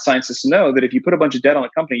a rocket scientist to know that if you put a bunch of debt on a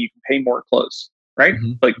company, you can pay more at close, right?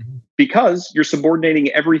 Mm-hmm. Like, because you're subordinating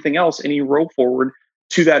everything else, any roll forward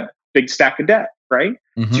to that big stack of debt, right?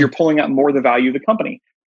 Mm-hmm. So you're pulling out more of the value of the company.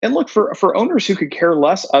 And look, for owners who could care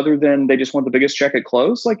less other than they just want the biggest check at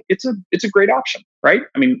close, like it's a great option, right?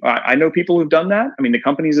 I mean, I know people who've done that. I mean, the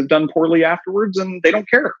companies have done poorly afterwards and they don't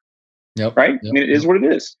care, Yep. right? Yep. I mean, it is what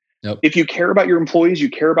it is. Yep. If you care about your employees, you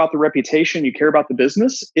care about the reputation, you care about the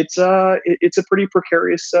business, it's a pretty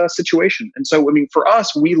precarious situation. And so, I mean, for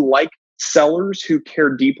us, we like sellers who care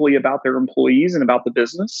deeply about their employees and about the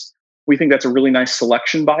business. We think that's a really nice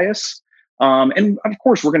selection bias. And of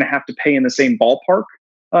course, we're going to have to pay in the same ballpark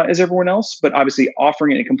as everyone else, but obviously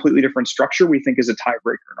offering it in a completely different structure, we think is a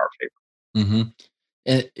tiebreaker in our favor. Mm-hmm.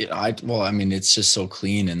 It's just so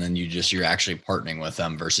clean, and then you're actually partnering with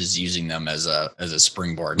them versus using them as a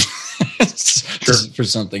springboard for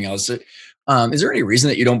something else. Is there any reason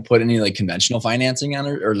that you don't put any like conventional financing on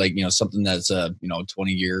it, or like something that's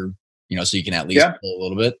 20-year, so you can at least pull a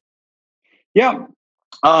little bit? Yeah,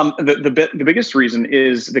 the biggest reason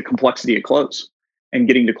is the complexity of close and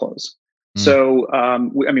getting to close. So,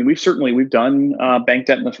 we've done bank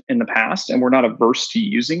debt in the past, and we're not averse to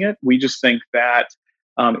using it. We just think that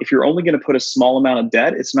if you're only going to put a small amount of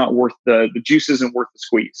debt, it's not worth the juice isn't worth the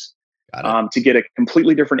squeeze. To get a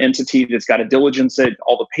completely different entity that's got to diligence it,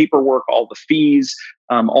 all the paperwork, all the fees,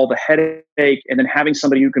 all the headache, and then having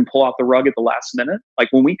somebody who can pull out the rug at the last minute. Like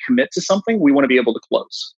when we commit to something, we want to be able to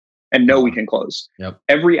close and know we can close. Yep.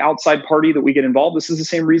 Every outside party that we get involved, this is the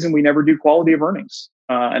same reason we never do quality of earnings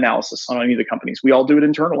analysis on any of the companies. We all do it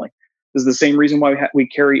internally. This is the same reason why we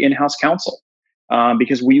carry in-house counsel,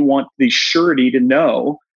 because we want the surety to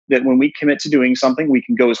know that when we commit to doing something, we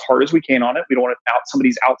can go as hard as we can on it. We don't want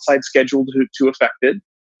somebody's outside schedule to affect it.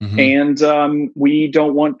 Mm-hmm. And we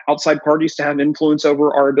don't want outside parties to have influence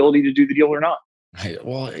over our ability to do the deal or not. Right.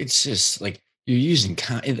 Well, it's just like you're using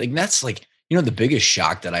that's like, the biggest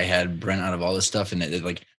shock that I had, Brent, out of all this stuff. And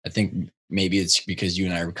I think maybe it's because you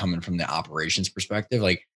and I are coming from the operations perspective.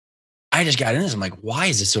 Like I just got in this. I'm like, why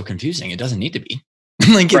is this so confusing? It doesn't need to be.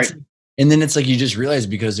 Right. And then it's like, you just realize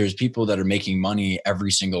because there's people that are making money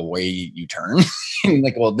every single way you turn. And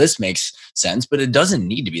like, well, this makes sense, but it doesn't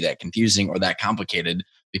need to be that confusing or that complicated,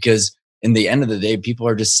 because in the end of the day, people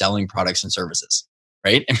are just selling products and services.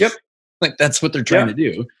 Right. Yep. Like that's what they're trying to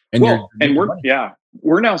do. And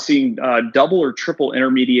we're now seeing double or triple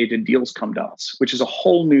intermediated deals come to us, which is a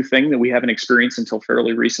whole new thing that we haven't experienced until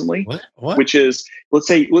fairly recently. What? Which is, let's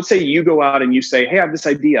say you go out and you say, hey, I have this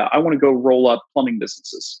idea. I want to go roll up plumbing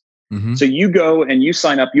businesses. Mm-hmm. So you go and you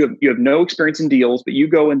sign up. You have no experience in deals, but you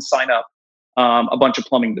go and sign up a bunch of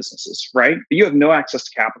plumbing businesses, right? But you have no access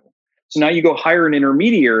to capital. So now you go hire an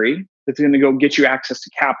intermediary that's going to go get you access to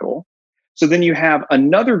capital. So then you have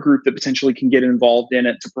another group that potentially can get involved in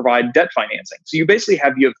it to provide debt financing. So you basically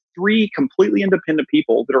have three completely independent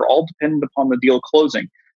people that are all dependent upon the deal closing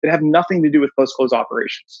that have nothing to do with post-close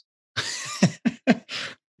operations.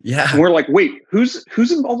 Yeah. And we're like, wait, who's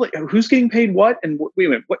involved? Who's getting paid what? And wait a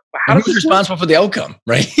minute, what? How does who's this responsible for the outcome,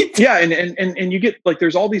 right? Yeah, and you get like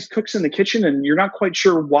there's all these cooks in the kitchen, and you're not quite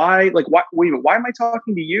sure why. Like, why? Wait a minute, why am I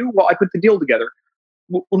talking to you? Well, I put the deal together.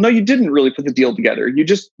 Well, no, you didn't really put the deal together. You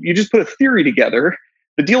just put a theory together.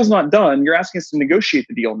 The deal's not done. You're asking us to negotiate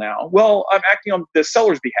the deal now. Well, I'm acting on the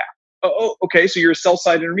seller's behalf. Oh, okay. So you're a sell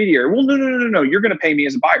side intermediary. Well, no. You're going to pay me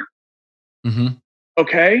as a buyer. Mm-hmm.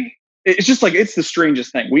 Okay. It's just like it's the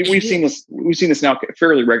strangest thing. We've seen this. We've seen this now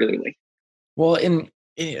fairly regularly. Well, and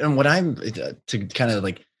what I'm to kind of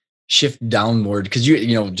like shift downward, because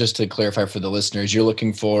just to clarify for the listeners, you're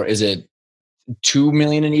looking for, is it 2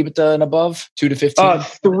 million in EBITDA and above, 2 to 15?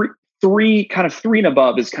 Three and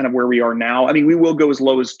above is kind of where we are now. I mean, we will go as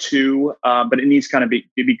low as 2, but it needs kind of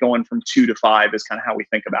be going from 2 to 5 is kind of how we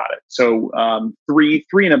think about it. So 3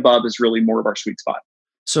 and above is really more of our sweet spot.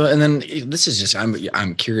 So, and then this is just,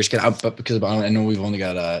 I'm curious because I know we've only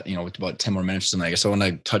got, with about 10 more minutes or something. I guess I want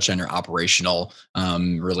to touch on your operational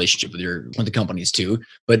relationship with the companies too.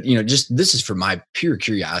 But, just this is for my pure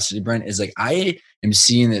curiosity, Brent, is like, I am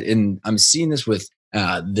seeing it I'm seeing this with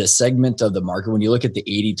the segment of the market. When you look at the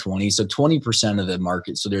 80-20, so 20% of the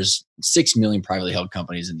market, so there's 6 million privately held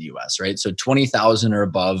companies in the US, right? So 20,000 or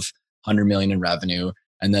above 100 million in revenue.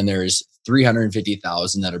 And then there's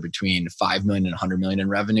 350,000 that are between 5 million and 100 million in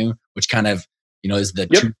revenue, which kind of, is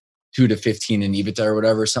the 2 to 15 in EBITDA or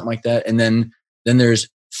whatever, something like that. And then there's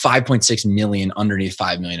 5.6 million underneath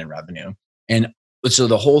 5 million in revenue. And so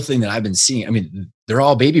the whole thing that I've been seeing, I mean, they're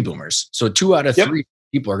all baby boomers. So 2 out of 3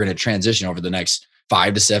 people are going to transition over the next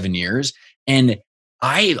 5 to 7 years. And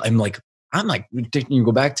I'm like, you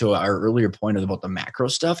go back to our earlier point about the macro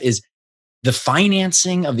stuff, is the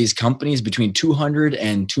financing of these companies between 200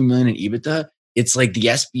 and 2 million in EBITDA. It's like the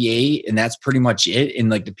SBA, and that's pretty much it. And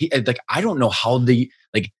like I don't know how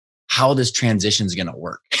this transition is going to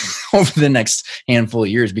work over the next handful of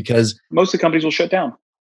years, because most of the companies will shut down.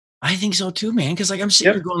 I think so too, man. Because like I'm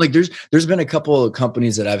sitting here going, like there's been a couple of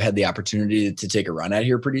companies that I've had the opportunity to take a run at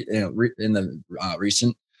here in the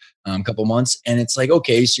recent couple months, and it's like,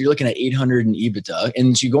 okay, so you're looking at 800 in EBITDA,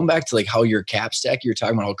 and so you're going back to like how your cap stack, you're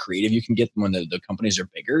talking about how creative you can get when the companies are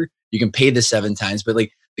bigger. You can pay the 7 times, but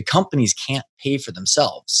like the companies can't pay for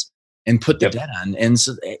themselves and put the debt on, and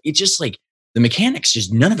so it's just like the mechanics,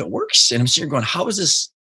 just none of it works. And I'm sitting here going, how is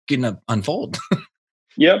this going to unfold?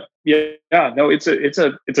 Yeah. No, it's a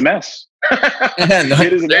mess.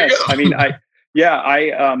 It is a mess. I mean, I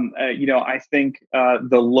think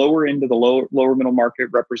the lower end of the lower middle market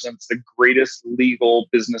represents the greatest legal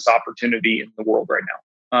business opportunity in the world right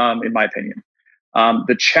now, in my opinion.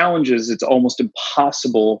 The challenge is it's almost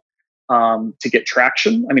impossible to get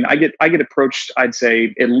traction. I mean, I get approached, I'd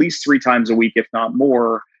say at least 3 times a week, if not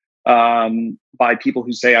more, by people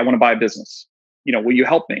who say, I want to buy a business. Will you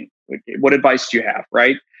help me? What advice do you have?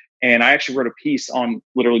 Right. And I actually wrote a piece on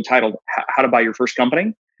literally titled How to Buy Your First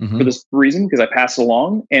Company for this reason, because I pass it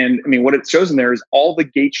along. And I mean, what it shows in there is all the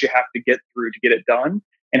gates you have to get through to get it done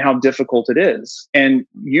and how difficult it is. And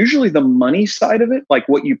usually the money side of it, like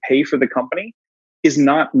what you pay for the company, is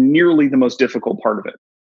not nearly the most difficult part of it.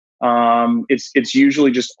 It's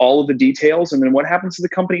usually just all of the details. And then what happens to the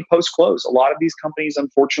company post-close? A lot of these companies,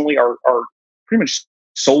 unfortunately, are pretty much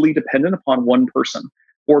solely dependent upon one person,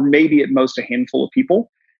 or maybe at most a handful of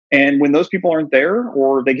people. And when those people aren't there,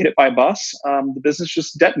 or they get hit by a bus, the business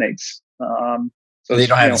just detonates. So they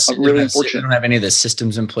don't have really unfortunate. They don't have any of the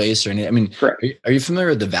systems in place or any. I mean, correct. Are you familiar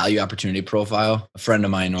with the value opportunity profile? A friend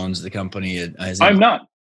of mine owns the company. I'm not.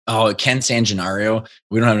 Oh, Ken Sangenario.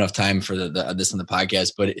 We don't have enough time for this on the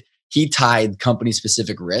podcast, but he tied company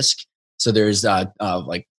specific risk. So there's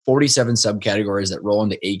like 47 subcategories that roll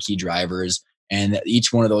into 8 key drivers. And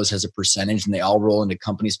each one of those has a percentage, and they all roll into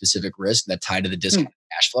company specific risk that tie to the discounted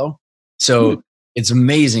cash flow. So it's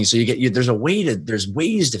amazing. So there's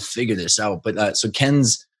ways to figure this out. But so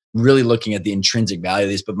Ken's really looking at the intrinsic value of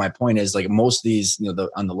these. But my point is, like most of these,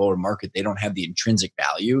 on the lower market, they don't have the intrinsic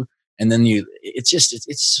value. And then it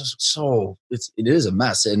is a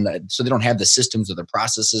mess. And so they don't have the systems or the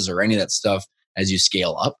processes or any of that stuff as you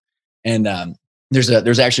scale up. And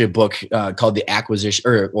there's actually a book called The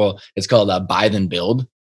Acquisition, it's called Buy Then Build.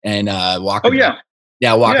 And Walker. Oh yeah.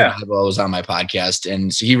 Yeah, Walker Hadwell was on my podcast,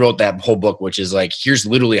 and so he wrote that whole book, which is like, here's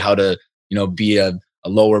literally how to, be a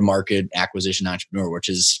lower market acquisition entrepreneur, which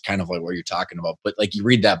is kind of like what you're talking about. But like, you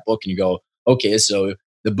read that book and you go, okay, so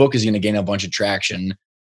the book is going to gain a bunch of traction,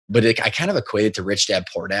 but I kind of equate it to Rich Dad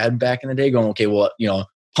Poor Dad back in the day, going, okay, well,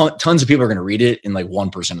 tons of people are going to read it, and like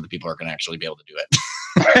 1% of the people are going to actually be able to do it.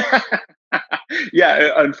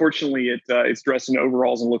 Yeah, unfortunately, it's dressed in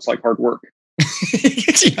overalls and looks like hard work.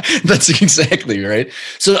 Yeah, that's exactly right.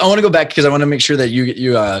 So I want to go back because I want to make sure that you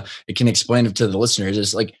it can explain it to the listeners.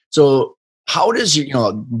 It's like, so how does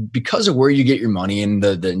because of where you get your money and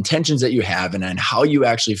the intentions that you have, and then how you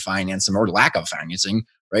actually finance them or lack of financing,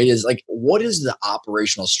 right? Is like, what is the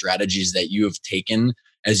operational strategies that you have taken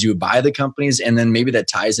as you buy the companies, and then maybe that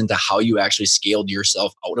ties into how you actually scaled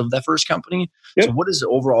yourself out of that first company. So Yep. what is the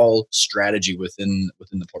overall strategy within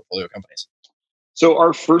the portfolio companies? So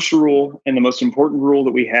our first rule and the most important rule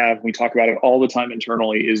that we have, we talk about it all the time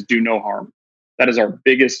internally, is do no harm. That is our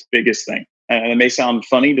biggest thing. And it may sound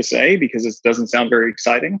funny to say because it doesn't sound very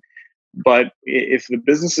exciting, but if the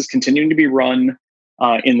business is continuing to be run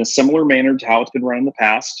in the similar manner to how it's been run in the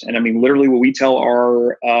past, and I mean literally what we tell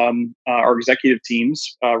our executive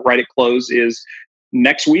teams right at close is,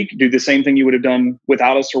 next week do the same thing you would have done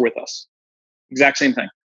without us or with us. Exact same thing.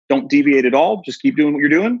 Don't deviate at all. Just keep doing what you're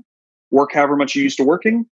doing. Work however much you're used to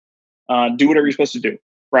working. Do whatever you're supposed to do,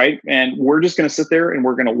 right? And we're just going to sit there and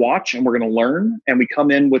we're going to watch and we're going to learn. And we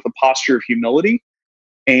come in with a posture of humility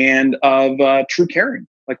and of true caring.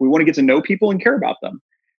 Like, we want to get to know people and care about them.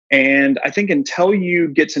 And I think until you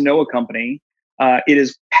get to know a company, it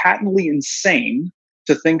is patently insane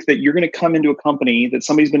to think that you're going to come into a company that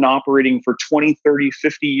somebody's been operating for 20, 30,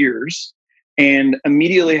 50 years and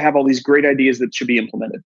immediately have all these great ideas that should be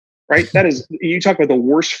implemented, right? That is, you talk about the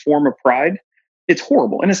worst form of pride. It's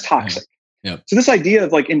horrible and it's toxic. Yep. So this idea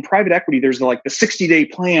of, like, in private equity, there's the 60-day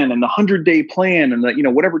plan and the 100-day plan and the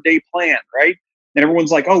whatever day plan, right? And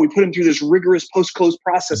everyone's like, oh, we put them through this rigorous post-close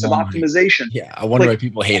process of optimization. Yeah, I wonder why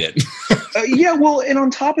people hate it. Yeah, well, and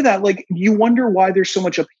on top of that, you wonder why there's so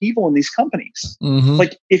much upheaval in these companies. Mm-hmm.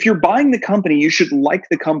 Like, if you're buying the company, you should like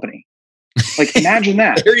the company. Like, imagine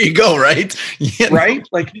that. There you go, right? Right?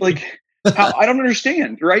 Like how, I don't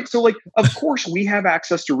understand, right? So, of course, we have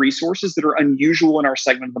access to resources that are unusual in our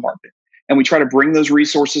segment of the market. And we try to bring those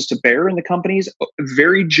resources to bear in the companies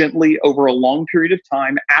very gently over a long period of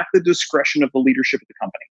time at the discretion of the leadership of the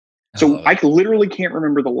company. So I literally can't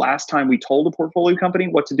remember the last time we told a portfolio company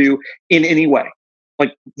what to do in any way.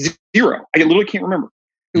 Like, zero. I literally can't remember.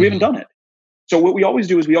 We haven't done it. So what we always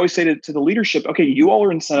do is we always say to the leadership, okay, you all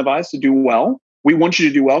are incentivized to do well. We want you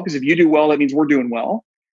to do well, because if you do well, that means we're doing well.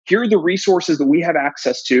 Here are the resources that we have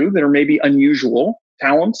access to that are maybe unusual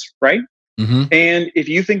talents, right? Mm-hmm. And if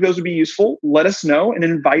you think those would be useful, let us know and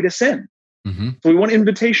invite us in. Mm-hmm. So we want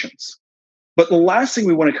invitations. But the last thing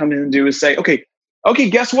we want to come in and do is say, okay,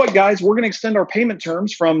 guess what, guys? We're going to extend our payment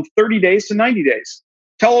terms from 30 days to 90 days.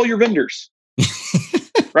 Tell all your vendors.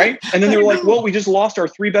 Right? And then they're like, well, we just lost our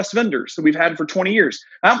 3 best vendors that we've had for 20 years.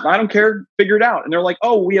 I don't care. Figure it out. And they're like,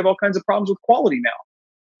 oh, we have all kinds of problems with quality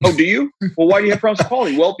now. Oh, do you? Well, why do you have problems with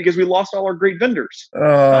quality? Well, because we lost all our great vendors.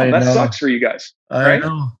 That sucks for you guys. Right?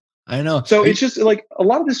 I know. So it's just like a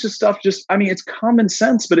lot of this stuff, it's common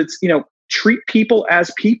sense, but it's, treat people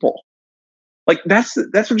as people. Like, that's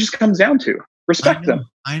what it just comes down to. Respect them.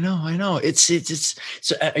 I know. It's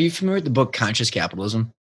so are you familiar with the book Conscious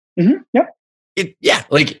Capitalism? Mm-hmm. Yep.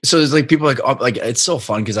 So there's people it's so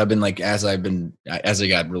fun because I've been as I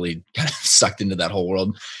got really kind of sucked into that whole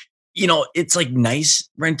world, it's nice,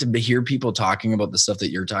 Brent, to hear people talking about the stuff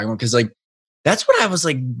that you're talking about, because that's what I was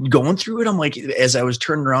going through it. I'm as I was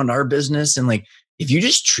turning around our business, and if you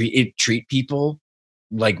just treat people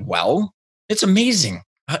well, it's amazing.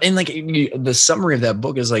 And the summary of that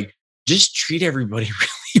book is just treat everybody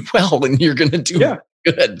really well, and you're gonna do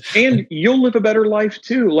good. And you'll live a better life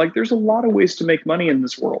too. There's a lot of ways to make money in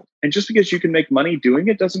this world, and just because you can make money doing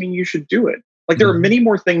it doesn't mean you should do it. There are many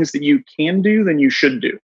more things that you can do than you should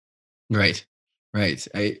do. Right.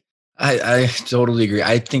 I totally agree.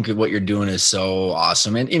 I think what you're doing is so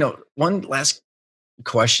awesome. And one last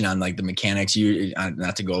question on the mechanics. You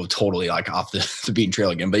not to go totally off the beaten trail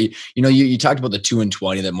again, but you talked about the 2 and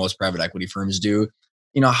 20 that most private equity firms do.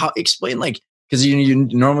 How explain because you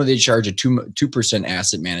normally they charge a 2%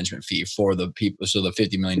 asset management fee for the people, so the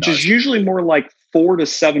 $50 million, which is usually more 4 to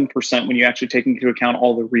 7% when you actually take into account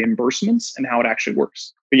all the reimbursements and how it actually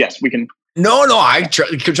works. But yes, we can. No,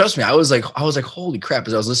 trust me. I was like, holy crap!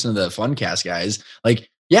 As I was listening to the Funcast guys,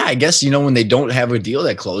 yeah, I guess when they don't have a deal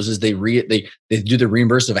that closes, they do the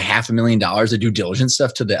reimbursement of $500,000, the due diligence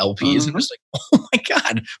stuff to the LPs, Mm-hmm. and it's oh my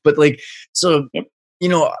god! But so. Yep.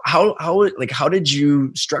 How did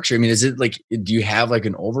you structure? I mean, is it do you have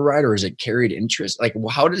an override, or is it carried interest?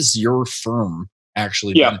 How does your firm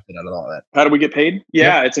actually benefit out of all that? How do we get paid?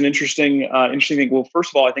 Yeah, it's an interesting thing. Well, first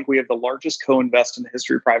of all, I think we have the largest co-invest in the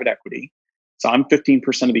history of private equity. So I'm 15%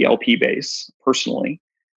 of the LP base personally.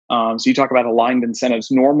 So you talk about aligned incentives.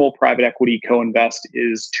 Normal private equity co-invest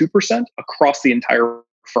is 2% across the entire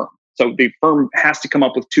firm. So the firm has to come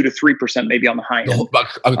up with 2 to 3% maybe on the high end.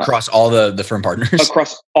 Across all the firm partners?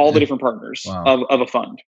 Across all the different partners of a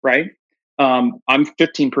fund, right? I'm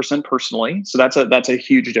 15% personally, so that's a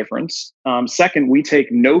huge difference. Second, we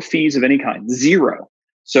take no fees of any kind, zero.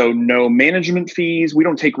 So no management fees. We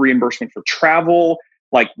don't take reimbursement for travel.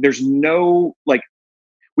 Like there's no, like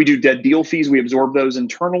we do dead deal fees. We absorb those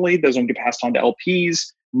internally. Those don't get passed on to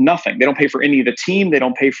LPs. Nothing. They don't pay for any of the team. They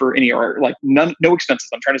don't pay for any, or like none, no expenses.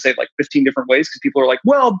 I'm trying to say it like 15 different ways because people are like,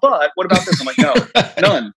 well, but what about this? I'm like, no,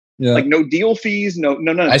 none. Yeah. Like no deal fees,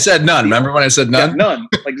 none. I said none. Remember when I said none? Yeah, none.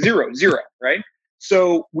 Like zero, right?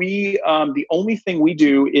 So we, the only thing we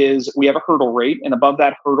do is we have a hurdle rate, and above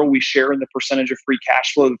that hurdle, we share in the percentage of free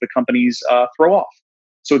cash flow that the companies throw off.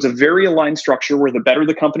 So it's a very aligned structure where the better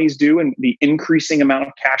the companies do and the increasing amount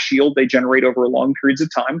of cash yield they generate over long periods of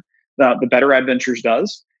time, the better Adventures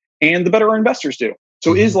does, and the better our investors do.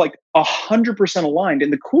 So it is like 100% aligned.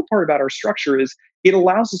 And the cool part about our structure is it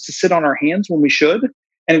allows us to sit on our hands when we should,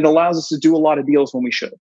 and it allows us to do a lot of deals when we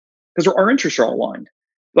should, because our interests are all aligned.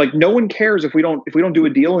 Like no one cares if we don't do a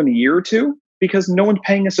deal in a year or two because no one's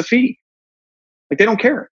paying us a fee. Like they don't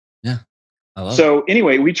care. Yeah. I love so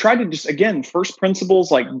anyway, we tried to just, again, first principles,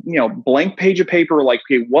 like, blank page of paper, like,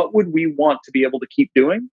 okay, what would we want to be able to keep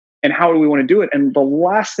doing and how do we want to do it? And the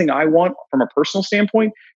last thing I want from a personal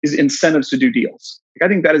standpoint is incentives to do deals. Like,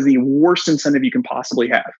 I think that is the worst incentive you can possibly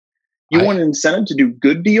have. You want an incentive to do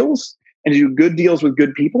good deals and to do good deals with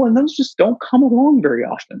good people. And those just don't come along very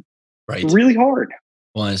often. Right. It's really hard.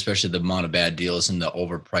 Well, and especially the amount of bad deals and the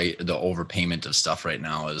overpayment of stuff right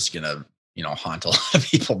now is going to, haunt a lot of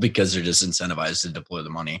people because they're just incentivized to deploy the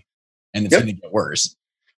money, and it's going to get worse.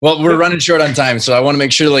 Well, we're running short on time, so I want to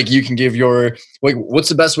make sure like you can give what's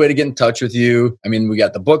the best way to get in touch with you? I mean, we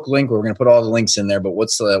got the book link. We're going to put all the links in there, but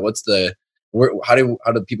how do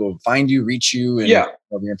people find you, reach you, and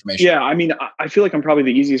all the information? Yeah, I mean, I feel like I'm probably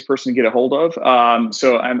the easiest person to get a hold of.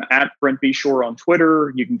 So I'm at Brent B. Shore on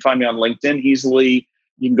Twitter. You can find me on LinkedIn easily.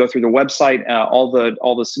 You can go through the website. All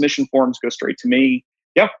the submission forms go straight to me.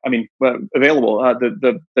 Yeah, I mean, available.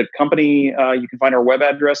 The company, you can find our web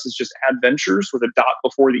address is just Adventures with a dot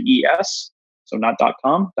before the ES. So not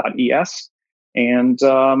 .com, .es. And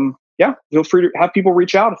feel free to have people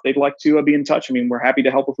reach out if they'd like to be in touch. I mean, we're happy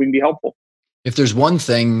to help if we can be helpful. If there's one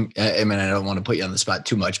thing, I mean, I don't want to put you on the spot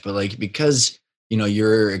too much, but like, because,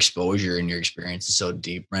 your exposure and your experience is so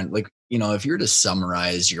deep, Brent, like, if you were to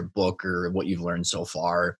summarize your book or what you've learned so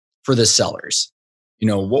far for the sellers,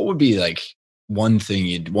 what would be like one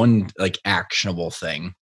actionable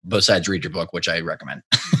thing besides read your book, which I recommend?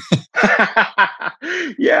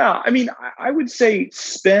 Yeah. I mean, I would say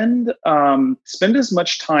spend as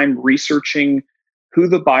much time researching who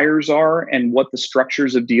the buyers are and what the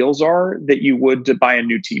structures of deals are that you would to buy a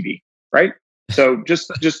new TV, right? So just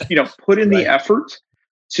put in the effort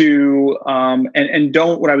to, and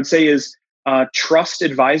don't, what I would say is, trust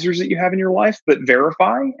advisors that you have in your life, but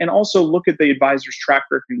verify, and also look at the advisor's track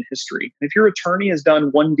record and history. If your attorney has done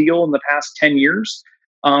one deal in the past 10 years,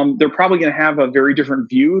 they're probably going to have a very different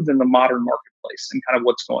view than the modern marketplace and kind of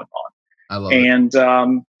what's going on. I love it.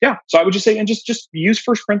 So I would just say, and just use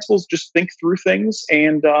first principles, just think through things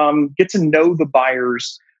and get to know the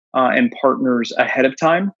buyers and partners ahead of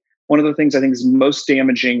time. One of the things I think is most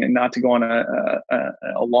damaging, and not to go on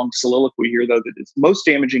a long soliloquy here, though, that is most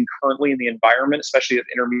damaging currently in the environment, especially of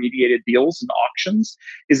intermediated deals and auctions,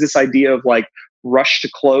 is this idea of like rush to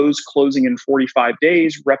closing in 45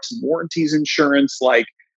 days, reps and warranties insurance. Like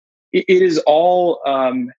it is all,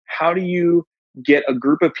 how do you get a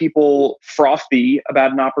group of people frothy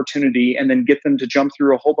about an opportunity and then get them to jump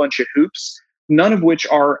through a whole bunch of hoops, none of which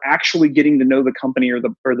are actually getting to know the company or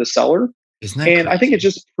the seller. Isn't that crazy? I think it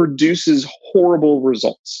just produces horrible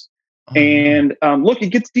results. Look, it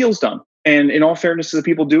gets deals done. And in all fairness to the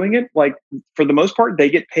people doing it, like for the most part, they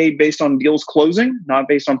get paid based on deals closing, not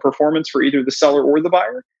based on performance for either the seller or the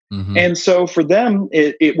buyer. Mm-hmm. And so for them,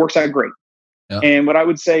 it works out great. Yeah. And what I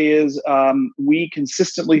would say is we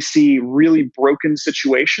consistently see really broken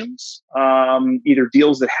situations, either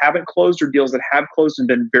deals that haven't closed or deals that have closed and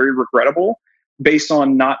been very regrettable, based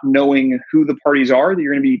on not knowing who the parties are that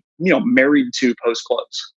you're going to be, married to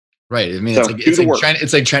post-close. Right. I mean, so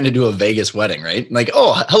it's like trying to do a Vegas wedding, right? Like,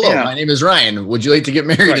 oh, hello, my name is Ryan. Would you like to get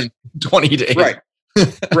married in 20 days? Right.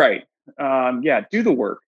 Right. Do the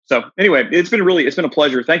work. So anyway, it's been a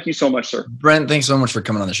pleasure. Thank you so much, sir. Brent, thanks so much for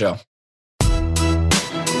coming on the show.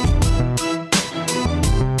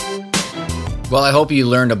 Well, I hope you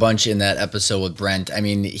learned a bunch in that episode with Brent. I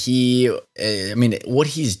mean, what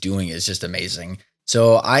he's doing is just amazing.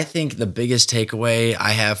 So I think the biggest takeaway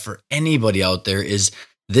I have for anybody out there is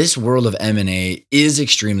this world of M&A is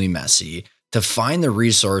extremely messy. To find the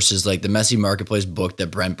resources like the Messy Marketplace book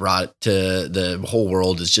that Brent brought to the whole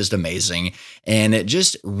world is just amazing. And it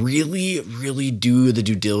just really do the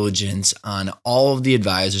due diligence on all of the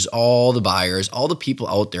advisors, all the buyers, all the people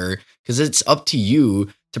out there, because it's up to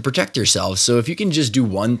you to protect yourself. So if you can just do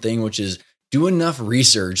one thing, which is do enough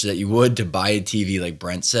research that you would to buy a TV, like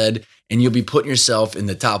Brent said, and you'll be putting yourself in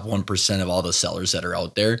the top 1% of all the sellers that are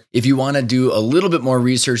out there. If you want to do a little bit more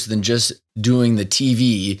research than just doing the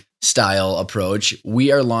TV style approach,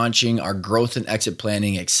 we are launching our growth and exit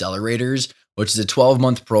planning accelerators, which is a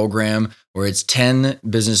 12-month program where it's 10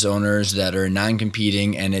 business owners that are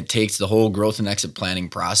non-competing, and it takes the whole growth and exit planning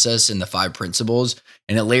process and the 5 principles,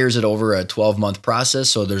 and it layers it over a 12-month process.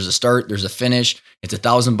 So there's a start, there's a finish. It's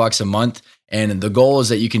 $1,000 a month. And the goal is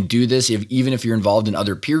that you can do this even if you're involved in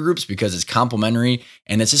other peer groups, because it's complementary,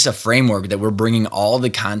 and it's just a framework that we're bringing all the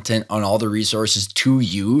content on all the resources to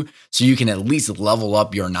you so you can at least level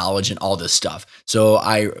up your knowledge and all this stuff. So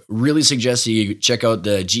I really suggest that you check out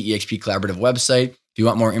the GEXP Collaborative website. If you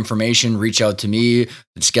want more information, reach out to me,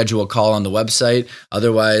 schedule a call on the website.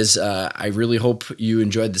 Otherwise, I really hope you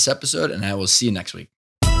enjoyed this episode, and I will see you next week.